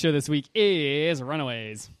 Your next show this week is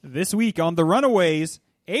Runaways. This week on The Runaways,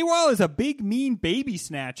 AWOL is a big mean baby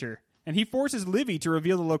snatcher, and he forces Livy to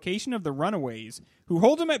reveal the location of the Runaways, who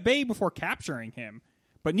hold him at bay before capturing him.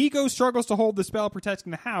 But Nico struggles to hold the spell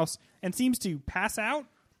protecting the house and seems to pass out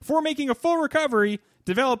before making a full recovery,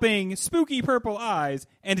 developing spooky purple eyes,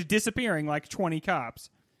 and disappearing like 20 cops.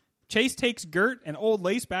 Chase takes Gert and old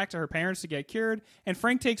Lace back to her parents to get cured, and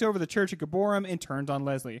Frank takes over the church at Gaborum and turns on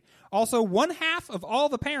Leslie. Also, 1/2 of all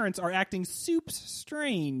the parents are acting soups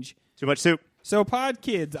strange. Too much soup. So, pod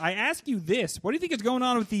kids, I ask you this. What do you think is going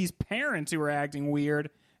on with these parents who are acting weird?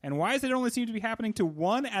 And why does it only seem to be happening to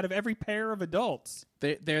 1 out of every pair of adults?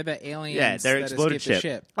 They're the aliens. Yeah, they're that exploded escaped the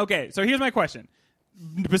ship. ship. Okay, so here's my question.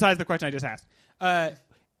 Besides the question I just asked.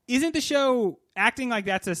 Isn't the show acting like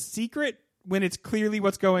that's a secret when it's clearly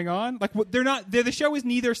what's going on? Like, they're not. The show is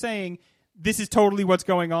neither saying this is totally what's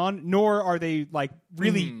going on, nor are they like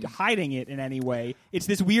really hiding it in any way. It's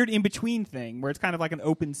this weird in between thing where it's kind of like an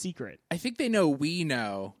open secret. I think they know we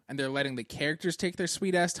know, and they're letting the characters take their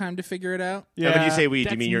sweet ass time to figure it out. And when you say we, do you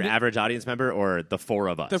that's mean your average audience member or the 4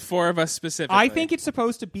 of us? The 4 of us specifically. I think it's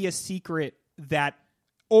supposed to be a secret that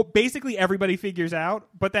basically everybody figures out,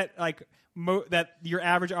 but that like that your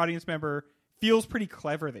average audience member feels pretty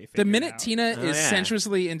clever. They figured the minute out. Tina is yeah.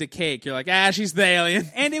 sensuously into cake, you're like, she's the alien.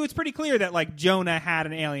 And it was pretty clear that like Jonah had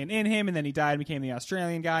an alien in him, and then he died and became the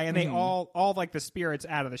Australian guy, and they all like the spirits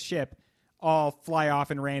out of the ship all fly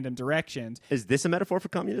off in random directions. Is this a metaphor for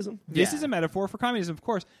communism? This is a metaphor for communism, of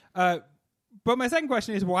course. But my second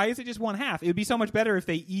question is, why is it just 1/2? It would be so much better if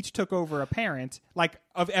they each took over a parent, like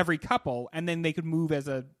of every couple, and then they could move as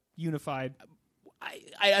a unified.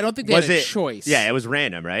 I don't think they had a choice. Yeah, it was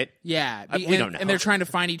random, right? Yeah. We don't know. And they're trying to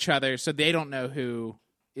find each other, so they don't know who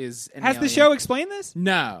is an Has alien. the show explained this?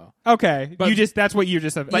 No. Okay, But- that's what you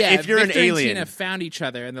just said. But if you're Victor an and alien- Tina found each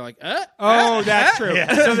other, and they're like, oh, that's true.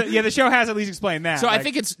 So the show has at least explained that. So I Like,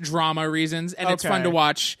 think it's drama reasons, and it's Okay. fun to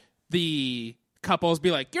watch the couples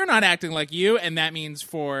be like, you're not acting like you, and that means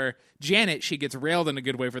for Janet, she gets railed in a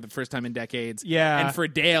good way for the first time in decades. Yeah. And for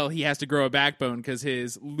Dale, he has to grow a backbone because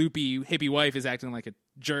his loopy hippie wife is acting like a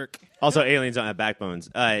jerk. Also, aliens don't have backbones.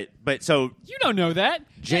 But so You don't know that.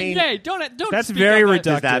 Jane- Hey, don't. That's speak very on that.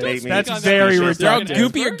 Does that reductive. make me That's on that very species. They're all reductive.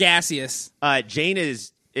 goopy or gaseous. Jane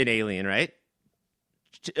is an alien, right?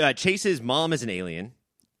 Chase's mom is an alien.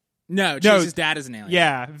 No, Chase's dad is an alien.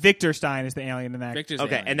 Yeah, Victor Stein is the alien in that. Victor's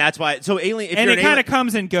Okay, alien. and that's why. So alien. If And you're it an kind alien, of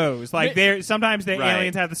comes and goes. Like sometimes the Right.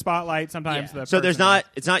 aliens have the spotlight. Sometimes Yeah. the so there's person not.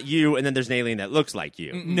 It's not you, and then there's an alien that looks like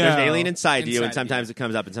you. No. There's an alien inside you, Inside and sometimes it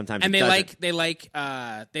comes up, and sometimes and it they doesn't.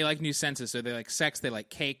 like new senses. So they like sex, they like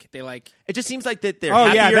cake, they like It just seems like that they're Oh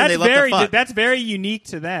happier yeah, and they that's love to very fuck. that's very unique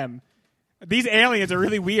to them. These aliens are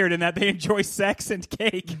really weird in that they enjoy sex and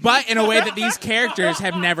cake. but in a way that these characters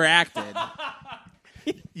have never acted.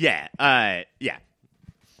 Yeah. Yeah.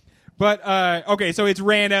 But okay, so it's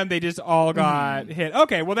random. They just all got hit.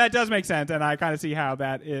 Okay, well that does make sense, and I kind of see how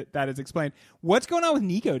that is explained. What's going on with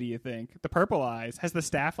Nico? Do you think the purple eyes has the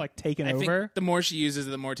staff like taken I over? think the more she uses it,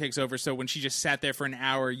 the more it takes over. So when she just sat there for an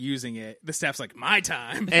hour using it, the staff's like, my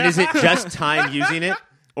time. And is it just time using it,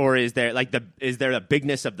 or is there the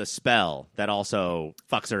bigness of the spell that also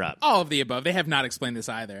fucks her up? All of the above. They have not explained this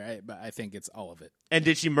either, but I think it's all of it. And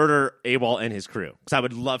did she murder AWOL and his crew? Because I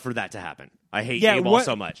would love for that to happen. I hate yeah, AWOL what,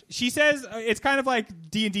 so much. She says it's kind of like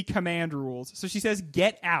D&D command rules. So she says,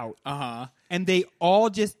 "Get out," and they all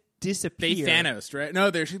just disappear. They Thanos, right? No,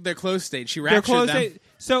 they're close stage. She They're raptured close. them.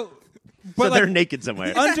 So, So but they're like, naked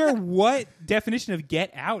somewhere. under what definition of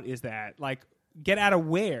get out is that? Like, get out of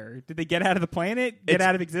where? Did they get out of the planet? Get It's-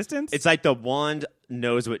 out of existence? It's like the wand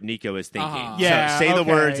knows what Nico is thinking. Yeah, So say the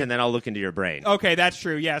okay. words, and then I'll look into your brain. Okay, that's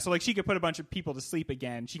true. Yeah, so like she could put a bunch of people to sleep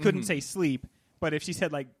again. She couldn't say sleep, but if she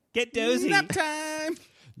said like get dozy, Nap time.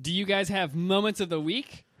 Do you guys have moments of the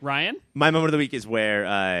week, Ryan? My moment of the week is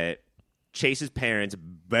where Chase's parents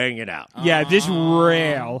bang it out. yeah, just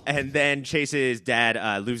rail. And then Chase's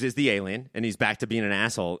dad loses the alien, and he's back to being an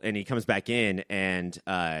asshole. And he comes back in, and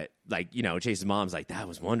Chase's mom's like, "That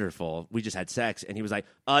was wonderful. We just had sex." And he was like,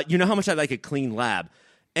 "You know how much I like a clean lab,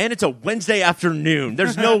 and it's a Wednesday afternoon.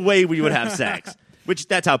 There's no way we would have sex." Which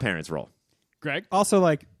that's how parents roll. Greg? Also,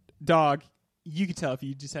 like dog, you could tell if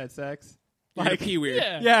you just had sex. You're gonna pee weird.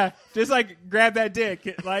 Yeah. Yeah, just like grab that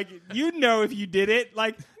dick. Like you'd know if you did it.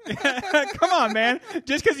 Like, come on, man.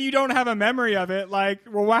 Just because you don't have a memory of it, like,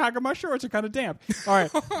 well, how come my shorts are kind of damp? All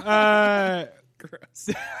right. Gross.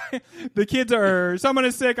 The kids are. Someone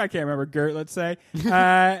is sick. I can't remember. Gert, let's say.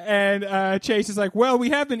 And Chase is like, well, we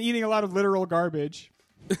have been eating a lot of literal garbage.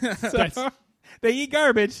 So they eat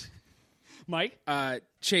garbage. Mike?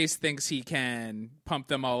 Chase thinks he can pump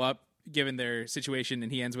them all up given their situation,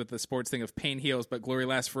 and he ends with the sports thing of pain heals but glory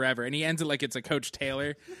lasts forever, and he ends it like it's a Coach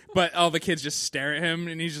Taylor, but all the kids just stare at him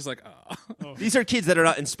and he's just like, oh. These are kids that are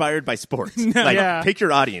not inspired by sports. Like, Yeah. pick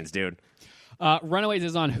your audience, dude. Runaways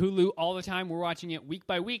is on Hulu all the time. We're watching it week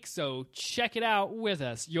by week, so check it out with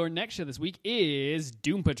us. Your next show this week is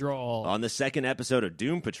Doom Patrol. On the second episode of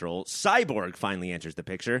Doom Patrol, Cyborg finally enters the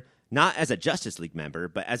picture, not as a Justice League member,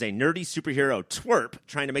 but as a nerdy superhero twerp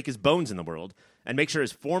trying to make his bones in the world and make sure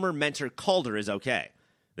his former mentor Calder is okay.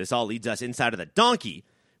 This all leads us inside of the Donkey,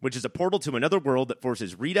 which is a portal to another world that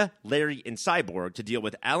forces Rita, Larry, and Cyborg to deal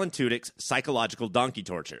with Alan Tudyk's psychological donkey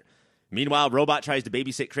torture. Meanwhile, Robot tries to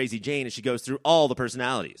babysit Crazy Jane as she goes through all the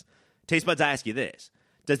personalities. Taste Buds, I ask you this.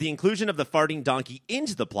 Does the inclusion of the farting donkey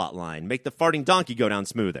into the plot line make the farting donkey go down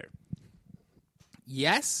smoother?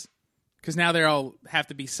 Yes, because now they all have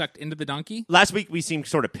to be sucked into the donkey. Last week, we seemed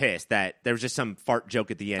sort of pissed that there was just some fart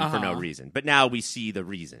joke at the end for no reason. But now we see the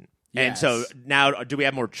reason. And Yes. so now, do we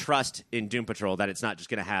have more trust in Doom Patrol that it's not just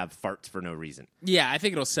going to have farts for no reason? Yeah, I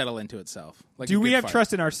think it'll settle into itself. Like Do a we good have fart.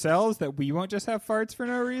 trust in ourselves that we won't just have farts for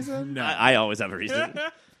no reason? No. I always have a reason.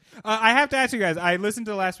 I have to ask you guys, I listened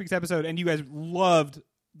to last week's episode, and you guys loved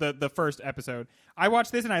the first episode. I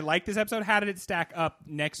watched this, and I liked this episode. How did it stack up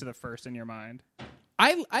next to the first in your mind?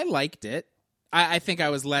 I liked it. I think I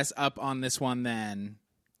was less up on this one than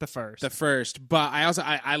The first. but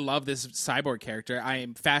I love this Cyborg character. I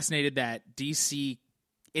am fascinated that DC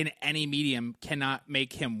in any medium cannot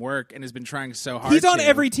make him work and has been trying so hard. He's on to.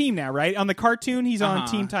 every team now, right? On the cartoon, he's on Uh-huh.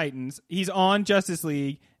 Teen Titans. He's on Justice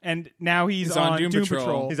League, and now he's on on Doom Doom Patrol.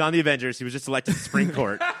 Patrol. He's on the Avengers. He was just elected to the Supreme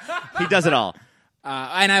Court. He does it all.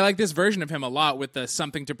 And I like this version of him a lot with the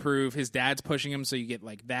something to prove. His dad's pushing him, so you get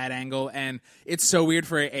like that angle. And it's so weird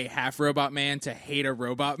for a half robot man to hate a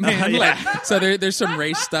robot man. Like, so there's some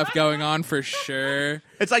race stuff going on for sure.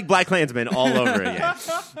 It's like Black Klansman all over again.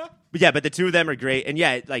 But the two of them are great. And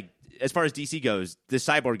yeah, like as far as DC goes, the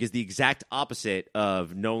Cyborg is the exact opposite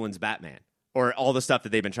of Nolan's Batman. Or all the stuff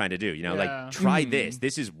that they've been trying to do. You know, Yeah. like try this.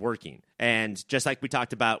 This is working. And just like we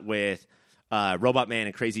talked about with Robot Man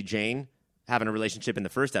and Crazy Jane having a relationship in the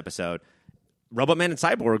first episode, Robot Man and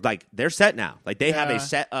Cyborg, like, they're set now. Like, they have a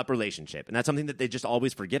set up relationship. And that's something that they just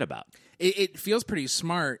always forget about. It feels pretty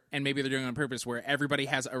smart, and maybe they're doing it on purpose, where everybody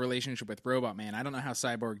has a relationship with Robot Man. I don't know how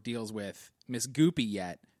Cyborg deals with Miss Goopy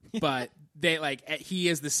yet, but they like he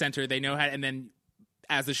is the center. They know how, and then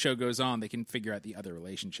as the show goes on, they can figure out the other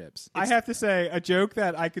relationships. I have to say, a joke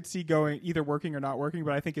that I could see going either working or not working,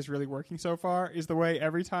 but I think is really working so far, is the way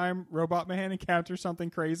every time Robot Man encounters something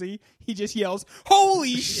crazy, he just yells,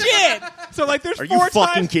 "Holy shit!" So like, there's Are you four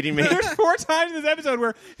fucking times, kidding me? There's 4 times in this episode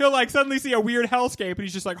where he'll like suddenly see a weird hellscape, and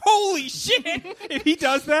he's just like, "Holy shit!" If he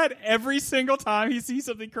does that every single time he sees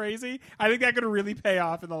something crazy, I think that could really pay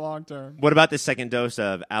off in the long term. What about the second dose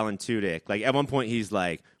of Alan Tudyk? Like, at one point, he's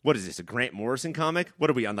like, what is this, a Grant Morrison comic? What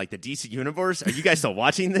are we, on, like, the DC Universe? Are you guys still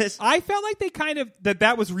watching this? I felt like they kind of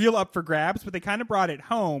that was real up for grabs, but they kind of brought it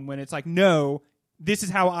home when it's like, no, this is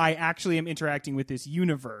how I actually am interacting with this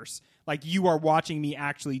universe. Like, you are watching me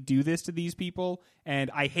actually do this to these people, and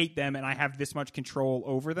I hate them, and I have this much control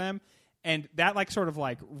over them. And that like sort of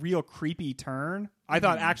like real creepy turn, I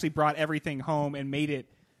thought actually brought everything home and made it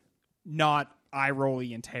not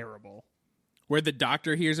eye-rolly and terrible. Where the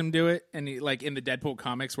Doctor hears him do it, and he, like in the Deadpool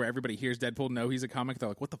comics, where everybody hears Deadpool know he's a comic, they're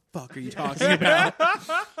like, "What the fuck are you talking about?"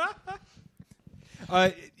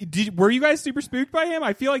 Were you guys super spooked by him?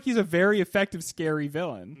 I feel like he's a very effective, scary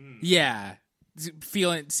villain. Yeah,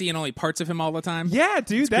 seeing only parts of him all the time. Yeah,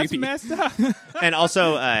 dude, that's creepy. messed up. And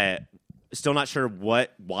also, still not sure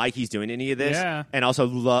why he's doing any of this. Yeah. And also,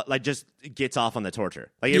 like, just gets off on the torture.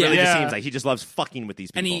 Like, it really just Yeah. seems like he just loves fucking with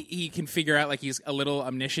these people. And he can figure out, like, he's a little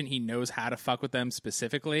omniscient. He knows how to fuck with them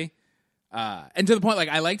specifically. And to the point, like,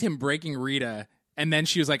 I liked him breaking Rita, and then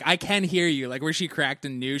she was like, "I can hear you," like where she cracked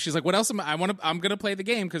and knew. She's like, "What else I'm gonna play the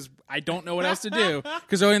game because I don't know what else to do."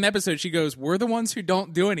 Because early in the episode, she goes, "We're the ones who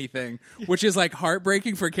don't do anything," which is like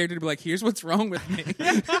heartbreaking for a character to be like, "Here's what's wrong with me."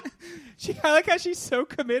 I like how she's so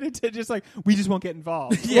committed to just like, we just won't get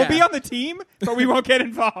involved. Yeah. We'll be on the team, but we won't get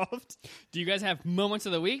involved. Do you guys have moments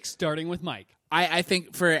of the week, starting with Mike? I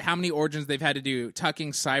think for how many origins they've had to do,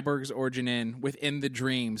 tucking Cyborg's origin in within the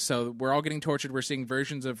dream. So we're all getting tortured. We're seeing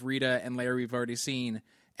versions of Rita and Larry we've already seen,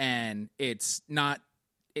 and it's not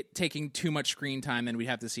taking too much screen time. Then we'd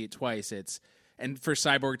have to see it twice. And for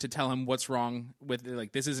Cyborg to tell him what's wrong with,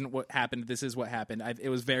 like, this isn't what happened. This is what happened. It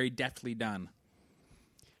was very deftly done.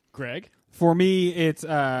 Greg? For me, it's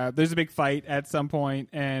there's a big fight at some point,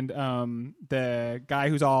 and the guy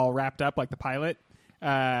who's all wrapped up like the pilot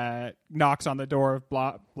knocks on the door of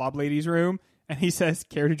Blob Lady's room, and he says,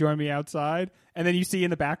 "Care to join me outside?" And then you see in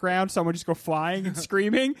the background someone just go flying and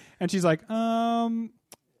screaming, and she's like, I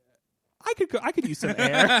could use some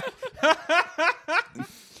air."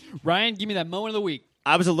 Ryan, give me that moment of the week.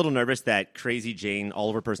 I was a little nervous that Crazy Jane, all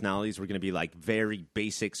of her personalities were going to be like very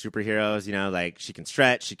basic superheroes. You know, like she can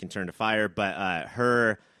stretch, she can turn to fire, but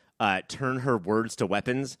her turn her words to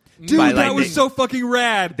weapons. Dude, by, that like, was so fucking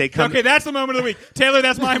rad. They come- Okay, that's the moment of the week. Taylor,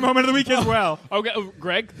 that's my moment of the week as well. Okay,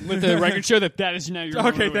 Greg, let the record show that is now your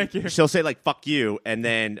moment Okay, of the week. thank you. She'll say like "fuck you," and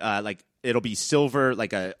then like it'll be silver,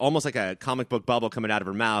 like almost like a comic book bubble coming out of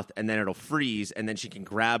her mouth, and then it'll freeze, and then she can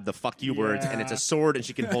grab the "fuck you" words, and it's a sword, and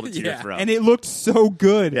she can hold it to your Yeah. throat. And it looked so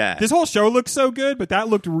good. Yeah. This whole show looked so good, but that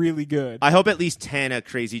looked really good. I hope at least 10 of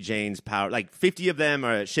Crazy Jane's power, like 50 of them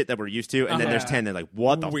are shit that we're used to, and then there's 10 that are like,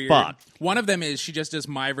 what the Weird. fuck? One of them is she just does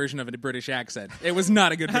my version of a British accent. It was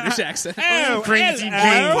not a good British accent. Crazy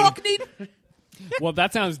hello. Jane. Well,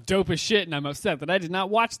 that sounds dope as shit, and I'm upset that I did not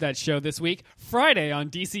watch that show this week, Friday on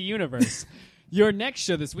DC Universe. Your next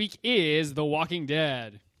show this week is The Walking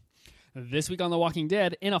Dead. This week on The Walking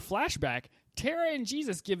Dead, in a flashback, Tara and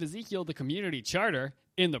Jesus give Ezekiel the community charter.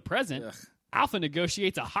 In the present, Alpha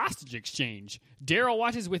negotiates a hostage exchange. Daryl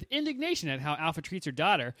watches with indignation at how Alpha treats her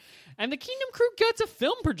daughter, and the Kingdom crew gets a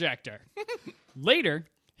film projector. Later,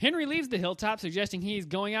 Henry leaves the hilltop, suggesting he's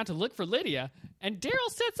going out to look for Lydia, and Daryl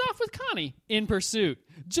sets off with Connie in pursuit.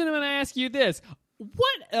 Gentlemen, I ask you this.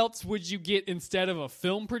 What else would you get instead of a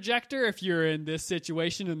film projector if you're in this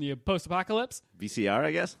situation in the post-apocalypse? VCR,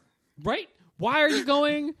 I guess? Right? Why are you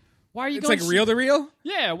going... Why are you It's going... like reel to reel?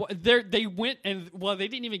 Yeah, they went and... Well, they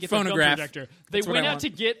didn't even get the Phonograph. film projector. They That's what went I out want. to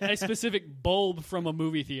get a specific bulb from a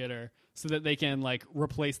movie theater so that they can, like,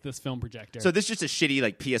 replace this film projector. So this is just a shitty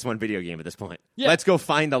like PS1 video game at this point. Yeah. Let's go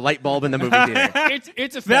find the light bulb in the movie theater.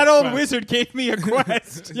 it's a That old quest. wizard gave me a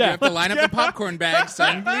quest. You have to line up the popcorn bags, so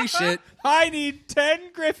unleash it. I need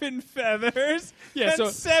 10 griffin feathers Yeah, and so-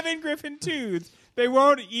 7 griffin tooths. They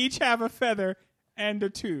won't each have a feather and a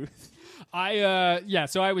tooth.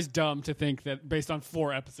 So I was dumb to think that based on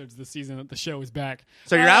 4 episodes this season that the show is back.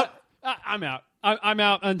 So you're out? I'm out. I'm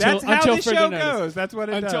out until That's how until the further show notice. goes. That's what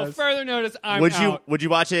it Until does. further notice, I'm Would out. you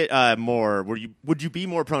watch it more? Would you be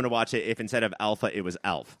more prone to watch it if instead of Alpha it was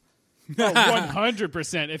Alf?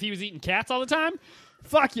 100%. If he was eating cats all the time,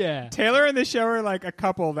 fuck yeah. Taylor and the show are like a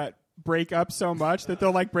couple that break up so much that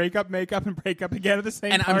they'll like break up, make up, and break up again at the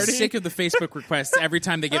same And party. I'm sick of the Facebook requests every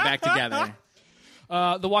time they get back together.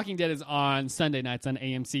 The Walking Dead is on Sunday nights on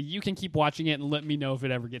AMC. You can keep watching it and let me know if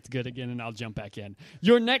it ever gets good again, and I'll jump back in.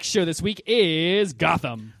 Your next show this week is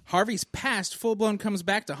Gotham. Harvey's past full-blown comes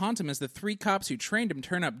back to haunt him as the 3 cops who trained him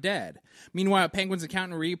turn up dead. Meanwhile, Penguin's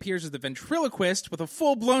accountant reappears as the ventriloquist with a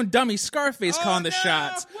full-blown dummy Scarface calling the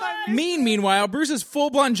shots. Meanwhile, Bruce's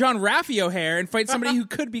full-blown John Raffio hair and fights somebody who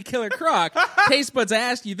could be Killer Croc. Taste buds, I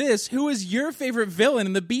ask you this. Who is your favorite villain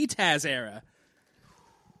in the B-Taz era?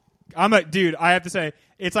 Dude, I have to say,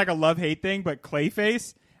 it's like a love-hate thing, but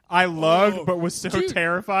Clayface, I loved, but was so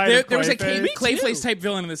terrified. There was a Clayface. Clayface-type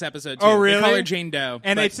villain in this episode, too. Oh, really? They call her Jane Doe,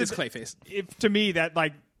 And but it's it's just- Clayface. To me, that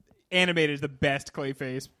like animated is the best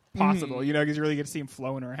Clayface possible. You know, because you really get to see him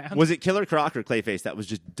flowing around. Was it Killer Croc or Clayface that was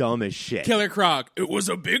just dumb as shit? Killer Croc. It was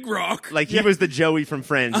a big rock. Like he was the Joey from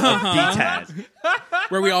Friends of B-Taz.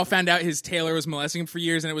 Where we all found out his tailor was molesting him for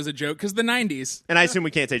years, and it was a joke because the 90s. And I assume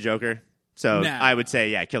we can't say Joker. So No. I would say,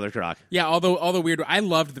 yeah, Killer Croc. Yeah, all the weird. I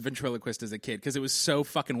loved the ventriloquist as a kid because it was so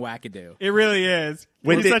fucking wackadoo. It really is.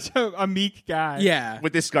 With He's it- such a meek guy. Yeah,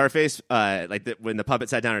 With this Scarface, when the puppet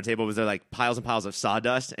sat down at a table, was there like piles and piles of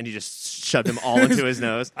sawdust, and he just shoved them all into his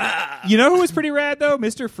nose. You know who was pretty rad though?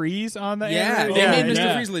 Mr. Freeze on the yeah. animated- They Yeah, made Mr.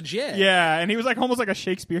 yeah. Freeze legit. Yeah, and he was like almost like a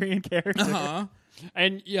Shakespearean character. Uh-huh.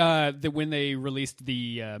 And when they released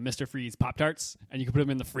the Mr. Freeze Pop-Tarts, and you could put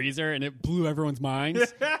them in the freezer, and it blew everyone's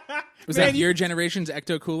minds. Was Man, that your generation's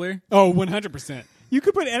Ecto Cooler? Oh, 100%. You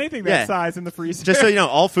could put anything that Yeah. size in the freezer. Just so you know,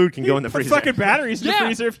 all food can go in the put freezer. fucking batteries in the Yeah.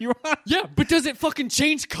 freezer if you want. Yeah, but does it fucking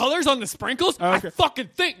change colors on the sprinkles? Okay. I fucking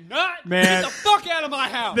think not. Man. Get the fuck out of my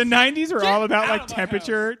house. The 90s were Get all about out like of my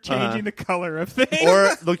temperature changing the color of things.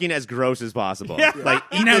 Or looking as gross as possible. Yeah. Like,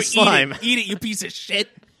 eat this slime. Eat it, you piece of shit.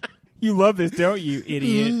 You love this, don't you,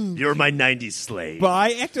 idiot? You're my 90s slave.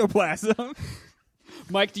 Buy ectoplasm.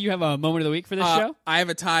 Mike, do you have a moment of the week for this show? I have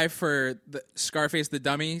a tie for the Scarface the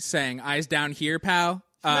dummy saying "Eyes down here, pal."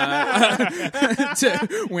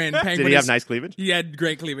 When Penguin Did he have nice cleavage? He had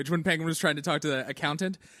great cleavage when Penguin was trying to talk to the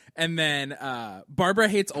accountant. And then Barbara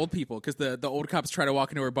hates old people because the old cops try to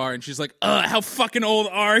walk into her bar and she's like, how fucking old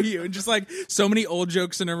are you? And just like so many old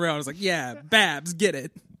jokes in a row. I was like, yeah, Babs, get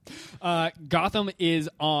it. Gotham is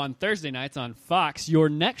on Thursday nights on Fox. Your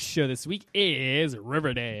next show this week is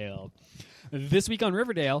Riverdale. This week on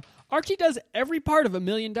Riverdale, Archie does every part of $1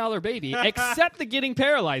 Million Baby except the getting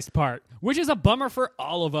paralyzed part, which is a bummer for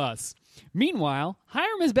all of us. Meanwhile,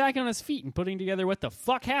 Hiram is back on his feet and putting together what the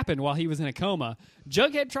fuck happened while he was in a coma.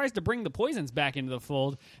 Jughead tries to bring the poisons back into the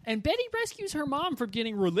fold, and Betty rescues her mom from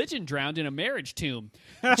getting religion drowned in a marriage tomb.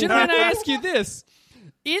 Gentlemen, I ask you this.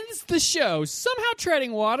 Is the show somehow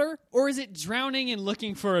treading water, or is it drowning and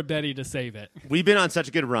looking for a Betty to save it? We've been on such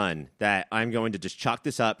a good run that I'm going to just chalk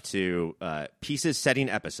this up to pieces setting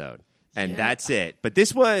episode, and that's it. But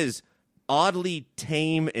this was oddly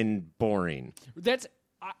tame and boring.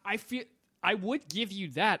 I feel I would give you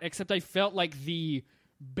that, except I felt like the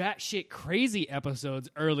batshit crazy episodes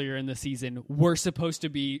earlier in the season were supposed to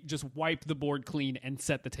be just wipe the board clean and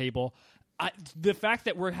set the table. The fact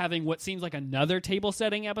that we're having what seems like another table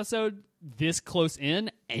setting episode this close in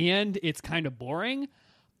and it's kind of boring,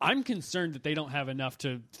 I'm concerned that they don't have enough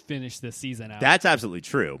to finish this season out. That's absolutely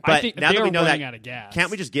true. I But think now that we know that, out of gas. can't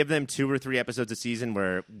we just give them 2 or 3 episodes a season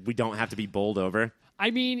where we don't have to be bowled over? I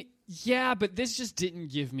mean, yeah, but this just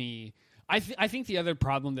didn't give me... I think the other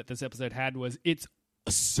problem that this episode had was it's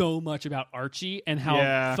so much about Archie and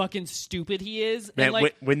how fucking stupid he is. Man, and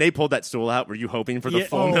like, when they pulled that stool out, were you hoping for the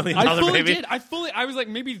full $1 million I fully baby? did. I was like,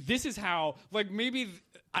 maybe this is how. Like, maybe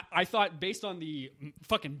I thought based on the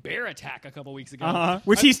fucking bear attack a couple weeks ago,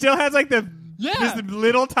 which he still has like this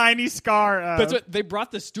little tiny scar. That's what they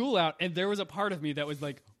brought the stool out, and there was a part of me that was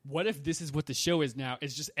like, what if this is what the show is now?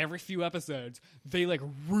 It's just every few episodes they like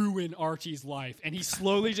ruin Archie's life, and he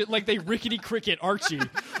slowly just like they rickety cricket Archie.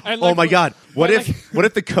 And, like, Oh my God! What and,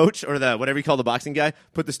 if the coach or the whatever you call the boxing guy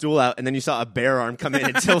put the stool out and then you saw a bear arm come in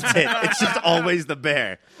and tilt it? It's just always the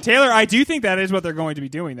bear. Taylor, I do think that is what they're going to be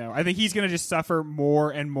doing, though. I think he's going to just suffer more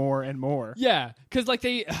and more and more. Yeah, because like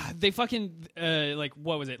they fucking like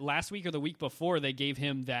what was it last week or the week before they gave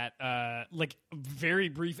him that like very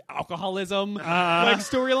brief alcoholism like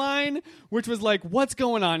storyline, which was like what's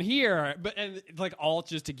going on here, but and like all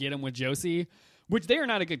just to get him with Josie, which they are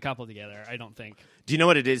not a good couple together. I don't think. Do you know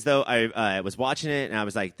what it is though? I was watching it and I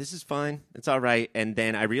was like, "This is fine, it's all right." And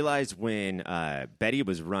then I realized when Betty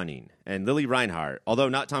was running and Lily Reinhart, although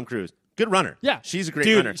not Tom Cruise. Good runner. Yeah. She's a great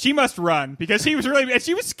Dude, runner. she must run because she was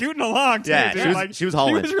scooting along too. Yeah, dude. she was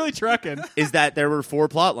hauling. She was really trucking. Is that there were 4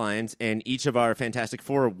 plot lines and each of our Fantastic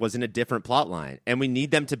Four was in a different plot line and we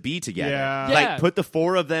need them to be together. Yeah. Yeah. Like put the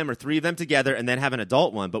 4 of them or 3 of them together and then have an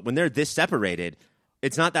adult one. But when they're this separated,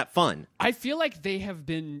 it's not that fun. I feel like they have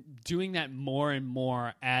been doing that more and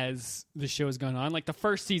more as the show has gone on. Like the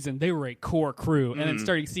first season, they were a core crew, and then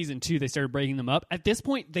starting season 2, they started breaking them up. At this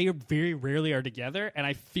point, they very rarely are together, and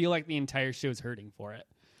I feel like the entire show is hurting for it.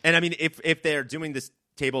 And I mean, if they're doing this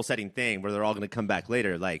table setting thing where they're all going to come back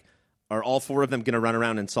later, like, are all 4 of them going to run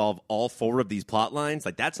around and solve all 4 of these plot lines?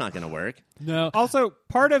 Like, that's not going to work. No. Also,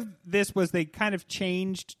 part of this was they kind of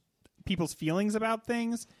changed people's feelings about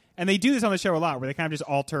things. And they do this on the show a lot, where they kind of just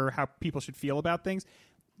alter how people should feel about things.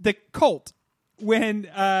 The cult, when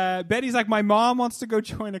Betty's like, my mom wants to go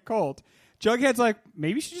join a cult, Jughead's like,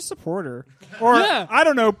 maybe you should just support her. Or, I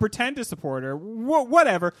don't know, pretend to support her.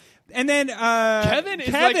 Whatever. And then Kevin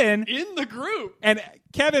is like in the group. And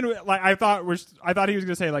Kevin, like I thought he was going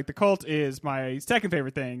to say, like, the cult is my second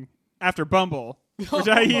favorite thing after Bumble, which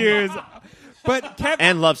I use. But Kevin...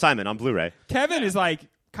 And Love, Simon on Blu-ray. Kevin is like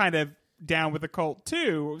kind of down with the cult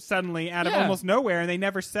too, suddenly out of almost nowhere, and they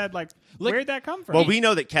never said like where'd that come from. Well, we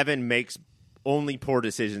know that Kevin makes only poor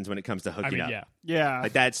decisions when it comes to hooking up. Yeah.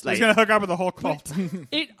 Like that's like he's gonna hook up with the whole cult.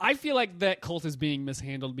 I feel like that cult is being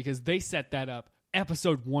mishandled because they set that up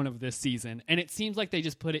episode 1 of this season, and it seems like they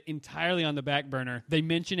just put it entirely on the back burner. They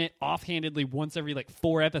mention it offhandedly once every like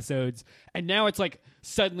 4 episodes, and now it's like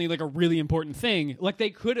suddenly like a really important thing. Like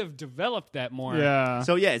they could have developed that more. Yeah.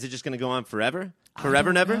 So yeah, is it just going to go on forever?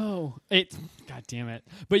 Forever, never? No, God damn it.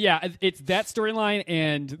 But yeah, it's that storyline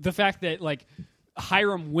and the fact that like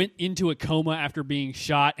Hiram went into a coma after being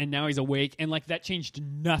shot and now he's awake, and like that changed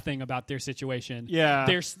nothing about their situation. Yeah.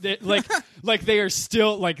 They're like they are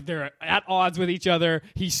still like they're at odds with each other.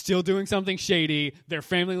 He's still doing something shady. Their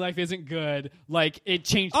family life isn't good. Like it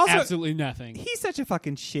changed Also, absolutely nothing. He's such a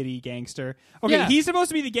fucking shitty gangster. Okay, he's supposed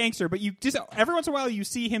to be the gangster, but you just every once in a while you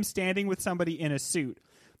see him standing with somebody in a suit.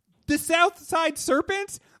 The South Side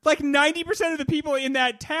Serpents, like 90% of the people in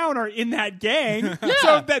that town are in that gang.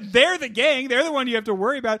 So that they're the gang. They're the one you have to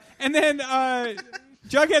worry about. And then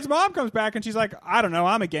Jughead's mom comes back and she's like, I don't know,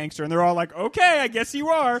 I'm a gangster. And they're all like, okay, I guess you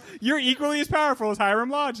are. You're equally as powerful as Hiram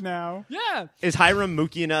Lodge now. Yeah. Is Hiram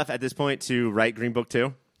mookie enough at this point to write Green Book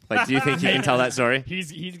 2? Like, do you think he can tell that story?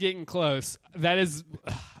 He's getting close. That is,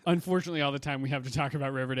 unfortunately all the time we have to talk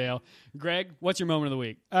about Riverdale. Greg, what's your moment of the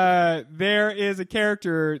week? There is a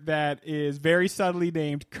character that is very subtly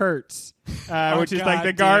named Kurtz, which is like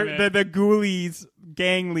the Ghoulies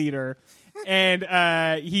gang leader.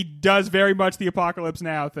 And he does very much the Apocalypse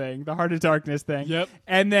Now thing, the Heart of Darkness thing. Yep.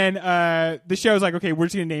 And then the show's like, okay, we're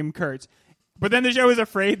just going to name him Kurtz. But then the show is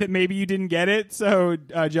afraid that maybe you didn't get it. So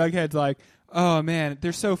Jughead's like, oh, man,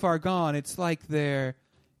 they're so far gone. It's like they're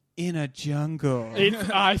in a jungle.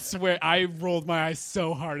 I swear, I rolled my eyes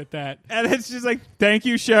so hard at that. And it's just like, thank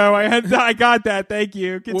you, show. I got that. Thank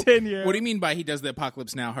you. Continue. What do you mean by he does the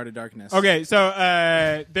Apocalypse Now, Heart of Darkness? Okay, so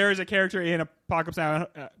there is a character in Apocalypse Now,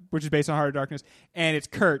 which is based on Heart of Darkness, and it's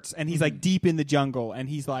Kurtz, and he's like deep in the jungle, and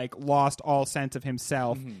he's like lost all sense of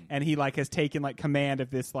himself, and he like has taken like command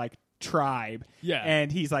of this like tribe,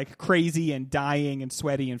 and he's like crazy and dying and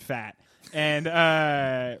sweaty and fat. And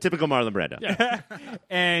Typical Marlon Brando. Yeah.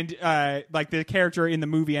 and like the character in the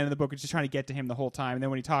movie and in the book is just trying to get to him the whole time, and then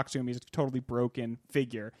when he talks to him, he's a totally broken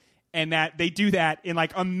figure. And that they do that in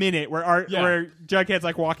like a minute, where Jughead's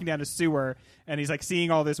like walking down a sewer and he's like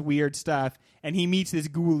seeing all this weird stuff, and he meets this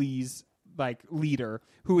Ghoulies like leader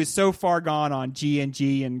who is so far gone on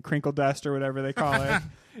G&G and Crinkle Dust or whatever they call it,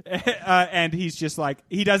 and he's just like,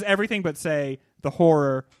 he does everything but say the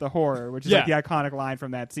horror, which is like the iconic line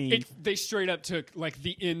from that scene. They straight up took like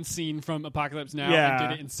the end scene from Apocalypse Now Yeah. and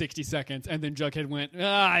did it in 60 seconds, and then Jughead went,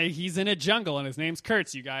 he's in a jungle and his name's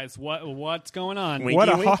Kurtz, you guys. What's going on?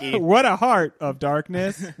 Winky, winky. What a heart of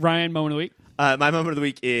darkness. Ryan, moment of the week. My moment of the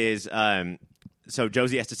week is so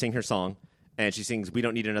Josie has to sing her song, and she sings "We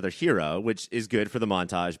Don't Need Another Hero," which is good for the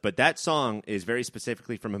montage. But that song is very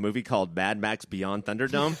specifically from a movie called Mad Max Beyond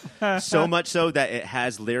Thunderdome. So much so that it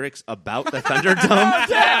has lyrics about the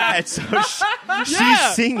Thunderdome. And so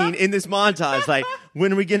she's singing in this montage, like,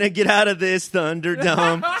 "When are we gonna get out of this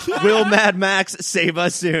Thunderdome? Will Mad Max save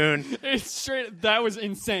us soon?" It's straight. That was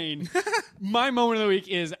insane. My moment of the week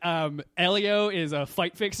is Elio is a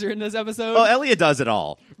fight fixer in this episode. Oh, Elliot does it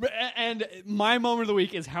all. And my moment of the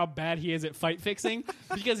week is how bad he is at fight fixing,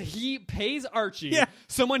 because he pays Archie,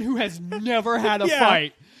 someone who has never had a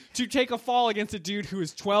fight, to take a fall against a dude who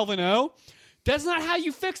is 12-0. That's not how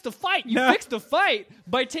you fix the fight. You fix the fight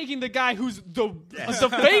by taking the guy who's the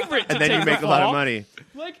favorite to And then take you make the a lot of fall. money.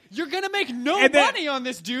 Like, you're going to make no And then- money on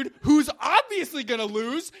this dude who's obviously going to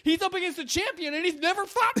lose. He's up against a champion, and he's never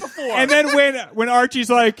fought before. And then when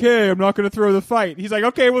Archie's like, hey, I'm not going to throw the fight, he's like,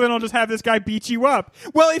 okay, well, then I'll just have this guy beat you up.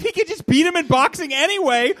 Well, if he could just beat him in boxing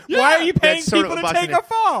anyway, why are you paying That's sort of people a to take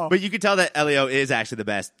boxing a fall? But you can tell that Elio is actually the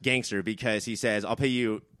best gangster, because he says, "I'll pay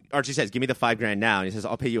you." Archie says, "Give me the $5,000 now," and he says,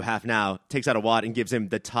 "I'll pay you half now." Takes out a wad and gives him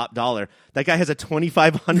the top dollar. That guy has a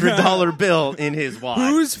 $2,500 bill in his wad.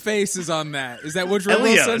 Whose face is on that? Is that Woodrow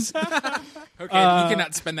Elio's. Wilson? Okay, you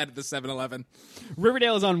cannot spend that at the 7-Eleven.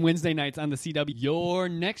 Riverdale is on Wednesday nights on the CW. Your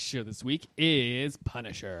next show this week is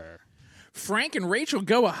Punisher. Frank and Rachel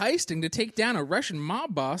go a heisting to take down a Russian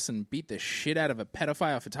mob boss and beat the shit out of a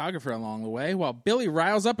pedophile photographer along the way, while Billy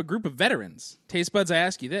riles up a group of veterans. Taste buds, I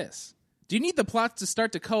ask you this. Do you need the plots to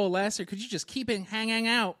start to coalesce, or could you just keep it hanging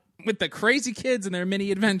out with the crazy kids and their mini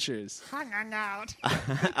adventures?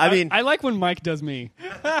 I mean, I like when Mike does me.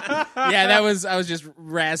 Yeah, I was just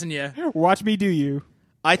razzing you. Watch me do you.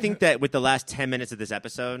 I think that with the last 10 minutes of this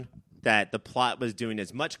episode, that the plot was doing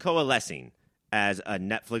as much coalescing as a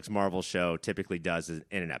Netflix Marvel show typically does in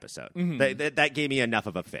an episode. That gave me enough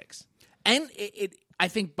of a fix. And I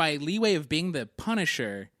think by leeway of being the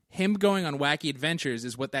Punisher, him going on wacky adventures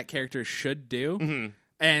is what that character should do.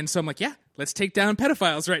 And so I'm like, yeah, let's take down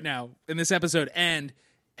pedophiles right now in this episode. And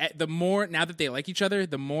the more, now that they like each other,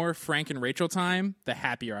 the more Frank and Rachel time, the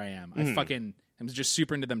happier I am. I'm just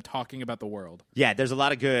super into them talking about the world. Yeah, there's a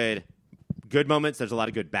lot of good moments. There's a lot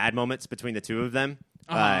of good bad moments between the two of them.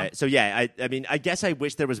 So yeah, I mean, I guess I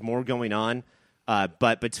wish there was more going on.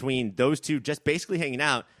 But between those two just basically hanging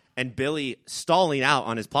out and Billy stalling out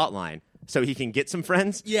on his plot line so he can get some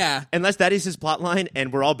friends. Yeah. Unless that is his plot line,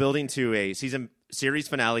 and we're all building to a series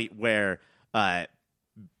finale where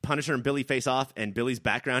Punisher and Billy face off, and Billy's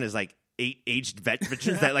background is like 8 aged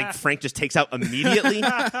veterans that like Frank just takes out immediately,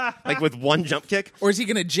 like with one jump kick. Or is he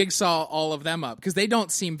going to jigsaw all of them up? Because they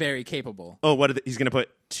don't seem very capable. Oh, he's going to put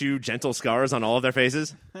 2 gentle scars on all of their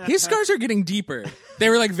faces? His scars are getting deeper. They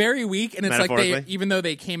were like very weak, and it's like Metaphorically? even though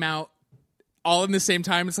they came out all in the same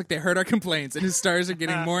time, it's like they heard our complaints, and his stars are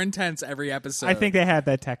getting more intense every episode. I think they have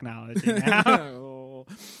that technology now.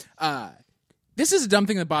 This is a dumb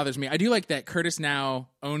thing that bothers me. I do like that Curtis now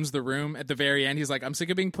owns the room at the very end. He's like, I'm sick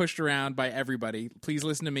of being pushed around by everybody. Please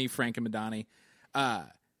listen to me, Frank and Madani.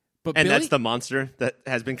 But And Billy, that's the monster that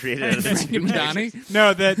has been created out of the Frankie Madani.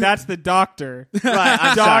 No, that's the doctor. Right,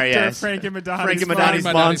 I'm Doctor sorry, yes. Frankie Madani's Frankie monster. Madani's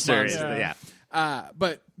Madani's monster. monster. Yeah.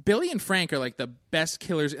 But Billy and Frank are like the best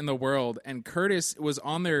killers in the world, and Curtis was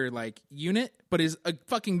on their like unit, but is a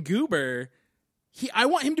fucking goober. I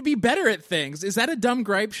want him to be better at things. Is that a dumb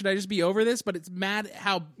gripe? Should I just be over this? But it's mad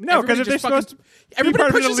how No, because everybody if they're just fucking- supposed to be everybody part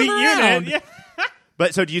of an pushes him elite around. unit. Yeah.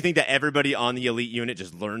 But so do you think that everybody on the elite unit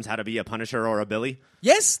just learns how to be a Punisher or a Billy?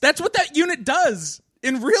 Yes, that's what that unit does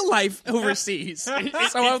in real life overseas. So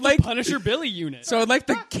I would like Punisher Billy unit. So I'd like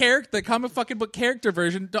the comic fucking book character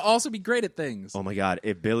version to also be great at things. Oh my God!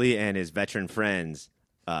 If Billy and his veteran friends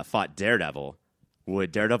fought Daredevil,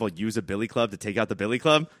 would Daredevil use a Billy Club to take out the Billy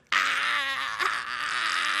Club?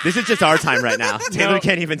 This is just our time right now. Taylor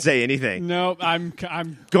can't even say anything. No, I'm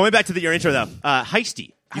Going back to your intro though,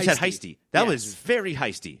 heisty. You said heisty. That Yes. was very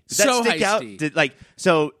heisty. Did So that stick out? heisty.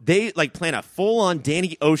 So they plan a full-on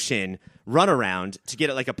Danny Ocean runaround to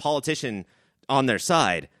get like a politician on their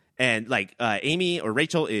side, and Amy or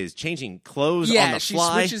Rachel is changing clothes on Yeah, the she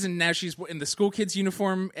fly. switches and now she's in the school kid's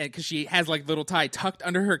uniform because she has like little tie tucked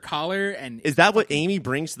under her collar. And Is that what Amy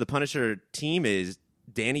brings to the Punisher team? Is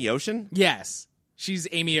Danny Ocean? yes, she's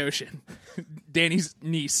Amy Ocean, Danny's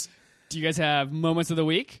niece. Do you guys have moments of the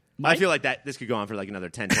week? I feel like this could go on for like another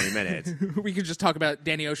 10, 20 minutes. We could just talk about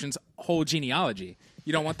Danny Ocean's whole genealogy.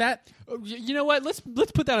 You don't want that? You know what? Let's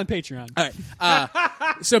put that on Patreon. All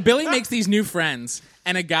right. So Billy makes these new friends,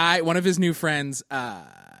 and one of his new friends,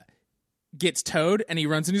 gets towed, and he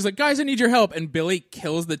runs and he's like, "Guys, I need your help!" And Billy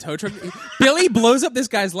kills the tow truck. Billy blows up this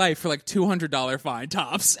guy's life for like $200 fine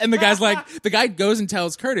tops, and the guy goes and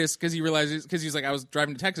tells Curtis because he realizes because he's like, "I was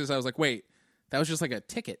driving to Texas. I was like, wait, that was just like a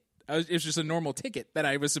ticket." It was just a normal ticket that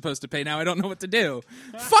I was supposed to pay. Now I don't know what to do.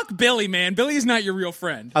 Fuck Billy, man. Billy's not your real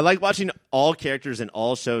friend. I like watching all characters in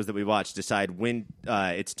all shows that we watch decide when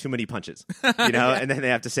it's too many punches, and then they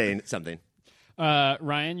have to say something.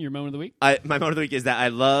 Ryan, your moment of the week? My moment of the week is that I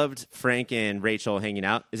loved Frank and Rachel hanging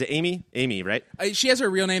out. Is it Amy? Amy, right? She has her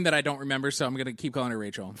real name that I don't remember, so I'm going to keep calling her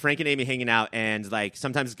Rachel. Frank and Amy hanging out, and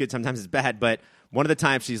sometimes it's good, sometimes it's bad. But one of the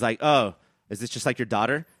times she's like, "Oh, is this just like your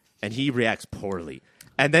daughter?" And he reacts poorly.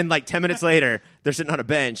 And then 10 minutes later, they're sitting on a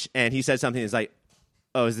bench, and he says something. He's like,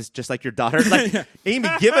 "Oh, is this just like your daughter?" Amy,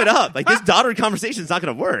 give it up. This daughter conversation is not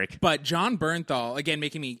going to work. But John Bernthal, again,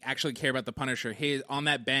 making me actually care about the Punisher. On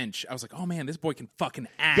that bench, I was like, "Oh man, this boy can fucking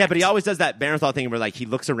act." Yeah, but he always does that Bernthal thing where he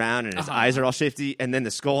looks around and his eyes are all shifty, and then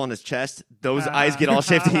the skull on his chest, those eyes get all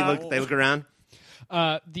shifty. They look around.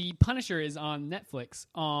 The Punisher is on Netflix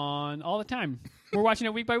on all the time. We're watching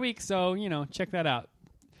it week by week, so check that out.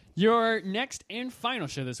 Your next and final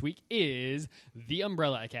show this week is The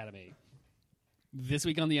Umbrella Academy. This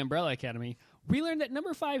week on The Umbrella Academy, we learned that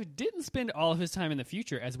Number 5 didn't spend all of his time in the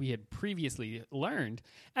future as we had previously learned,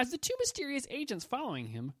 as the two mysterious agents following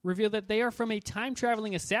him reveal that they are from a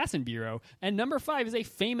time-traveling assassin bureau, and Number 5 is a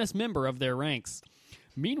famous member of their ranks.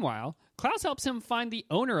 Meanwhile, Klaus helps him find the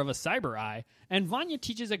owner of a cyber eye, and Vanya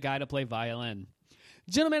teaches a guy to play violin.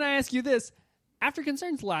 Gentlemen, I ask you this. After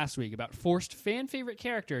concerns last week about forced fan-favorite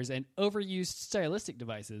characters and overused stylistic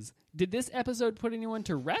devices, did this episode put anyone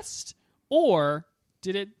to rest, or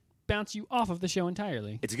did it bounce you off of the show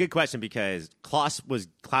entirely? It's a good question because Klaus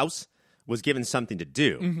was given something to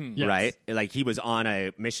do, Yes. right? He was on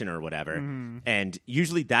a mission or whatever, and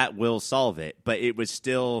usually that will solve it, but it was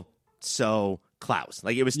still so Klaus.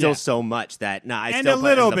 It was still so much that, I And still a put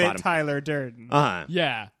it at little the bit bottom. Tyler Durden. Uh-huh.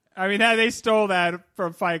 Yeah. I mean, they stole that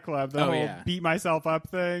from Fight Club, the Oh, whole yeah. beat myself up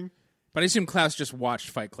thing. But I assume Klaus just watched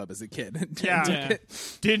Fight Club as a kid. Yeah.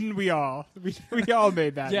 Didn't we all? We all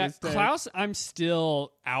made that Yeah, mistake. Klaus, I'm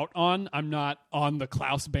still out on. I'm not on the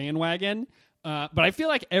Klaus bandwagon. But I feel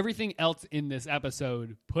like everything else in this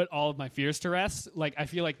episode put all of my fears to rest. I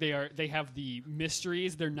feel like they have the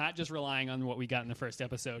mysteries. They're not just relying on what we got in the first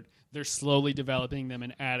episode. They're slowly developing them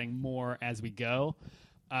and adding more as we go.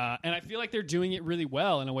 And I feel like they're doing it really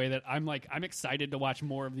well in a way that I'm excited to watch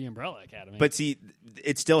more of the Umbrella Academy. But see,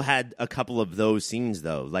 it still had a couple of those scenes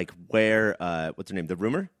though, where what's her name, the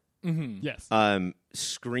Rumor, yes,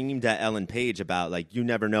 screamed at Ellen Page about you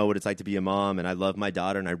never know what it's like to be a mom, and I love my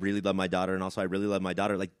daughter, and I really love my daughter, and also I really love my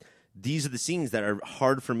daughter. These are the scenes that are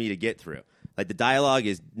hard for me to get through. The dialogue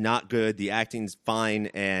is not good, the acting's fine,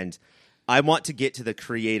 and I want to get to the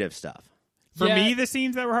creative stuff. For Yeah. me, the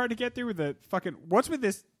scenes that were hard to get through were the fucking... What's with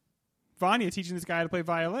this Vanya teaching this guy to play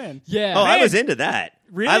violin? yeah. Oh, I Man. was into that.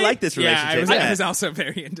 Really? I like this Yeah, relationship. I was also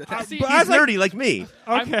very into that. See, He's I was like- nerdy like me.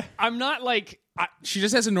 Okay. I'm not She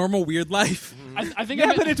just has a normal weird life. I think.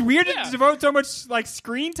 Yeah, but it's weird Yeah. to devote so much like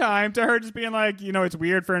screen time to her just being like, it's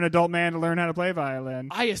weird for an adult man to learn how to play violin.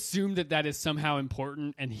 I assume that is somehow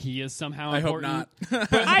important, and he is somehow I hope important. not.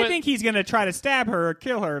 But I think he's gonna try to stab her or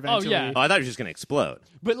kill her eventually. yeah. Oh, I thought it was just going to explode.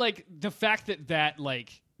 But like the fact that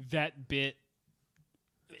bit,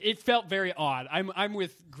 it felt very odd. I'm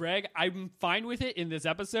with Greg. I'm fine with it in this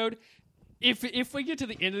episode. If we get to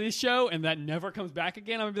the end of this show and that never comes back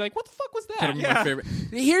again, I'm gonna be like, what the fuck was that? My favorite.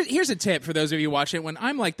 Here's a tip for those of you watching it. When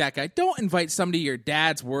I'm like that guy, don't invite somebody to your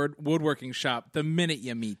dad's woodworking shop the minute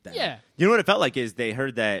you meet them. Yeah. You know what it felt like is they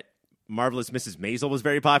heard that Marvelous Mrs. Maisel was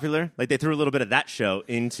very popular. Like they threw a little bit of that show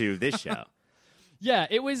into this show. Yeah,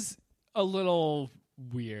 it was a little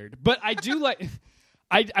weird. But I do like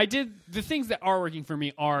I did the things that are working for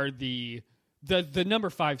me are the number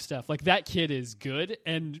 5 stuff. Like that kid is good,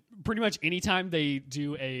 and pretty much anytime they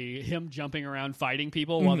do a him jumping around fighting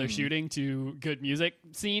people while they're shooting to good music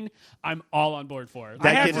scene, I'm all on board for it. I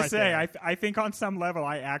have kid to right say, I think on some level,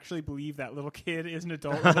 I actually believe that little kid is an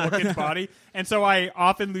adult with a little kid's body, and so I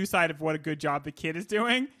often lose sight of what a good job the kid is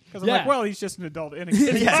doing because I'm Yeah. like, well, he's just an adult in a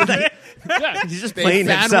kid's body. Yeah. He's just They playing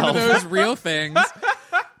found himself. one of those real things.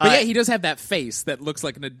 But yeah, he does have that face that looks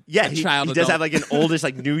like a He child does adult. have like an oldish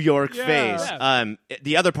like New York Yeah. face. Yeah.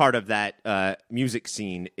 The other part of that music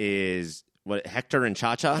scene is what Hector and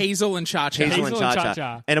Cha-Cha. Hazel and Cha-Cha. Hazel Hazel and and Cha-Cha.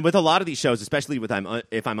 Cha-Cha. And with a lot of these shows, especially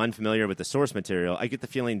if I'm unfamiliar with the source material, I get the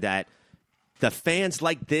feeling that the fans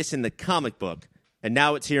like this in the comic book, and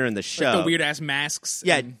now it's here in the show. Like the weird ass masks.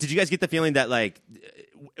 Yeah, did you guys get the feeling that like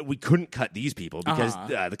we couldn't cut these people because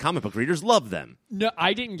the comic book readers love them? No,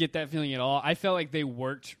 I didn't get that feeling at all. I felt like they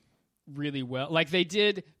worked really well. Like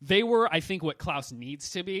they were, I think, what Klaus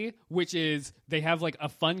needs to be, which is they have like a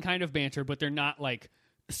fun kind of banter, but they're not like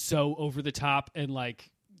so over the top and like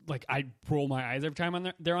I roll my eyes every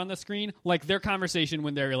time they're on the screen. Like their conversation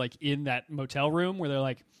when they're like in that motel room where they're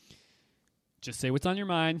like, just say what's on your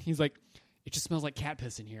mind. He's like, it just smells like cat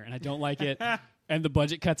piss in here and I don't like it. And the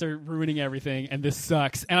budget cuts are ruining everything, and this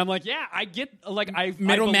sucks. And I'm like, yeah, I get like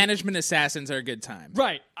Middle management assassins are a good time.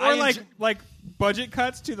 right? Or like budget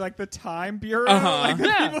cuts to like the Time Bureau. Like the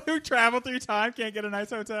Yeah. people who travel through time can't get a nice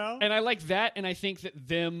hotel. and I like that, and I think that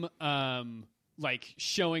them like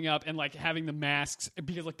showing up and like having the masks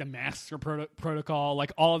because like the masks are protocol,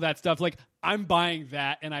 like all of that stuff. Like I'm buying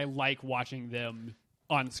that, and I like watching them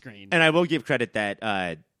on screen. And I will give credit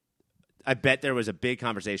that I bet there was a big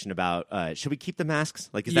conversation about should we keep the masks?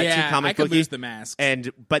 Like, is that too comic I could booky? lose the masks.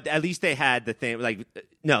 But at least they had the thing like,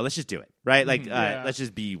 no, let's just do it, right? Like, Yeah. let's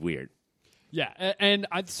just be weird. yeah, and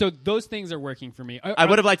so those things are working for me. I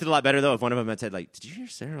would have liked it a lot better though if one of them had said like, "Did you hear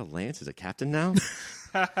Sarah Lance is a captain now?"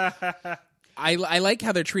 I like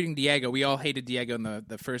how they're treating Diego. We all hated Diego in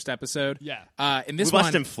the first episode. Yeah. In this We watched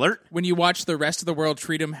one, him flirt. when you watch the rest of the world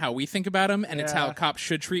treat him how we think about him, and it's Yeah. how a cop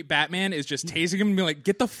should treat Batman, is just tasing him and being like,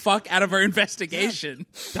 get the fuck out of our investigation.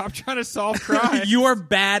 Stop trying to solve crime. You are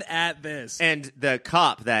bad at this. And the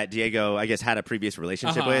cop that Diego, I guess, had a previous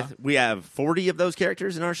relationship with, we have 40 of those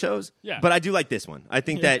characters in our shows. Yeah. But I do like this one. I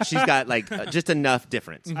think that she's got like just enough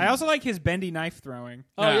difference. I also like his bendy knife throwing.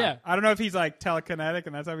 Oh yeah. I don't know if he's like telekinetic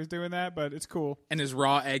and that's how he's doing that, but it's cool. And his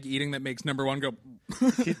raw egg eating that makes number one go.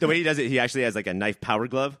 The way he does it, he actually has like a knife power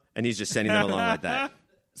glove, and he's just sending them along like that.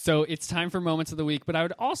 So it's time for moments of the week, but I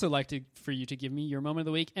would also like for you to give me your moment of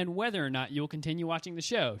the week and whether or not you'll continue watching the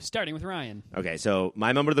show, starting with Ryan. Okay, so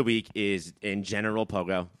my moment of the week is in general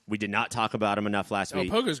Pogo. We did not talk about him enough last Oh,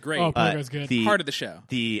 week. Pogo's great. Oh, Pogo's good. Heart of the show.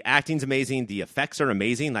 The acting's amazing. The effects are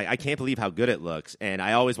amazing. Like I can't believe how good it looks, and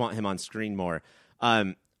I always want him on screen more.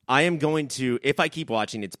 I am going to, if I keep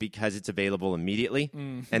watching, it's because it's available immediately,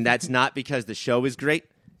 and that's not because the show is great.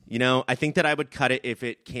 You know, I think that I would cut it if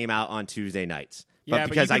it came out on Tuesday nights. Yeah,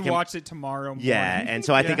 because but you I can watch it tomorrow morning. Yeah, and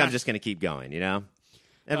so I think Yeah. I'm just going to keep going. You know,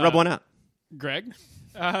 and rub one out. Greg?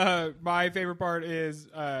 My favorite part is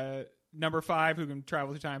number 5, who can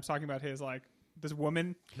travel through time, talking about his like this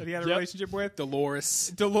woman that he had a Yep. relationship with,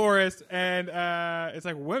 Dolores. and it's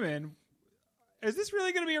like, women. Is this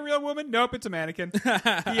really going to be a real woman? Nope, it's a mannequin. He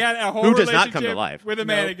had a whole Who does not relationship come to life. with a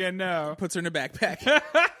mannequin. No. Puts her in a backpack.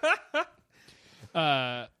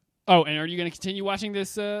 And are you going to continue watching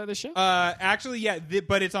this show? Actually, yeah,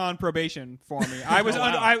 but it's on probation for me. I was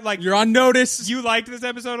I like You're on notice. you liked this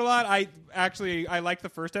episode a lot. I liked the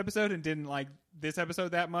first episode and didn't like this episode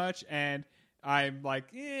that much. And I'm like,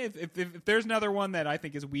 if there's another one that I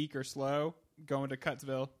think is weak or slow, going to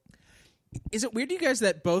Cutsville. Is it weird to you guys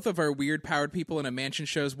that both of our weird powered people in a mansion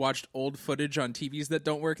shows watched old footage on TVs that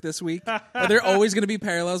don't work this week? Are there always going to be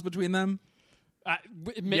parallels between them?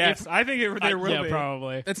 Yes, I think there will yeah, be.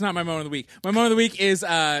 probably. That's not my moment of the week. My moment of the week is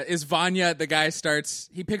Vanya. The guy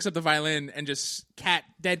he picks up the violin and just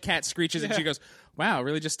dead cat screeches, and she goes, "Wow,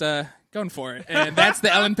 really just going for it." And that's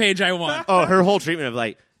the Ellen Page I want. Oh, her whole treatment of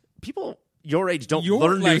like people your age don't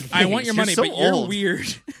learn new things. I want your money, so but you're old. weird.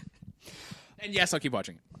 And yes, I'll keep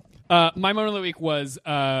watching. My moment of the week was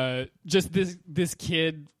just this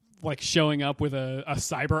kid like showing up with a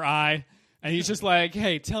cyber eye, and he's just like,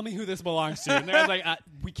 "Hey, tell me who this belongs to." And they're like,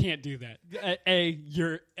 "We can't do that. A,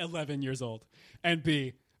 you're 11 years old, and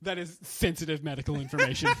B, that is sensitive medical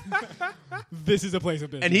information. This is a place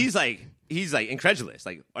of business." And he's like incredulous.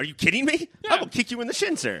 Like, are you kidding me? I will kick you in the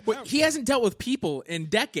shin, sir. But he hasn't dealt with people in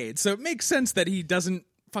decades, so it makes sense that he doesn't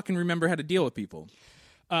fucking remember how to deal with people.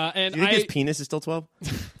 And Do you think his penis is still 12?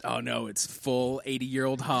 Oh no, it's full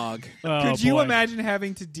 80-year-old hog. Could you boy. imagine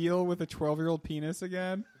having to deal with a 12-year-old penis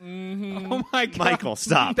again? Mm-hmm. Oh my god, Michael,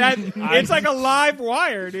 stop. It's like a live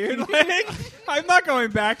wire, dude. Like, I'm not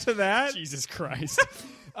going back to that. Jesus Christ.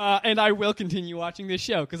 And I will continue watching this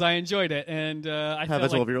show because I enjoyed it, and I Have a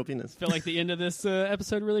felt 12-year-old penis. felt like the end of this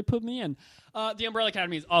episode really put me in. The Umbrella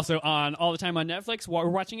Academy is also on all the time on Netflix. We're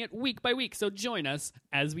watching it week by week, so join us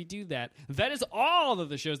as we do that. That is all of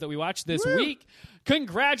the shows that we watched this week.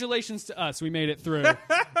 Congratulations to us. We made it through.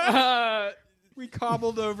 We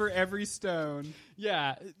cobbled over every stone.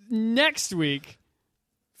 Yeah. Next week.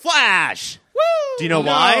 Flash! Woo! Do you know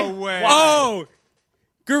No why? way. Oh,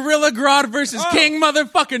 Gorilla Grodd versus King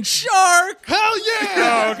Motherfucking Shark. Hell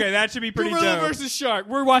yeah! Oh, okay, that should be pretty Gorilla dope. versus Shark.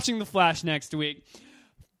 We're watching The Flash next week.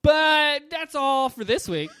 But that's all for this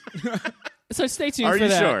week. So stay tuned Are for you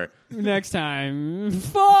that sure? next time.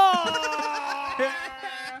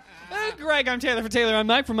 Greg, I'm Taylor. For Taylor, I'm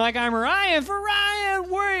Mike. For Mike, I'm Ryan. For Ryan,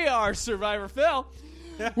 we are Survivor Phil.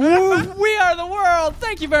 We are the world.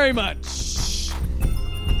 Thank you very much.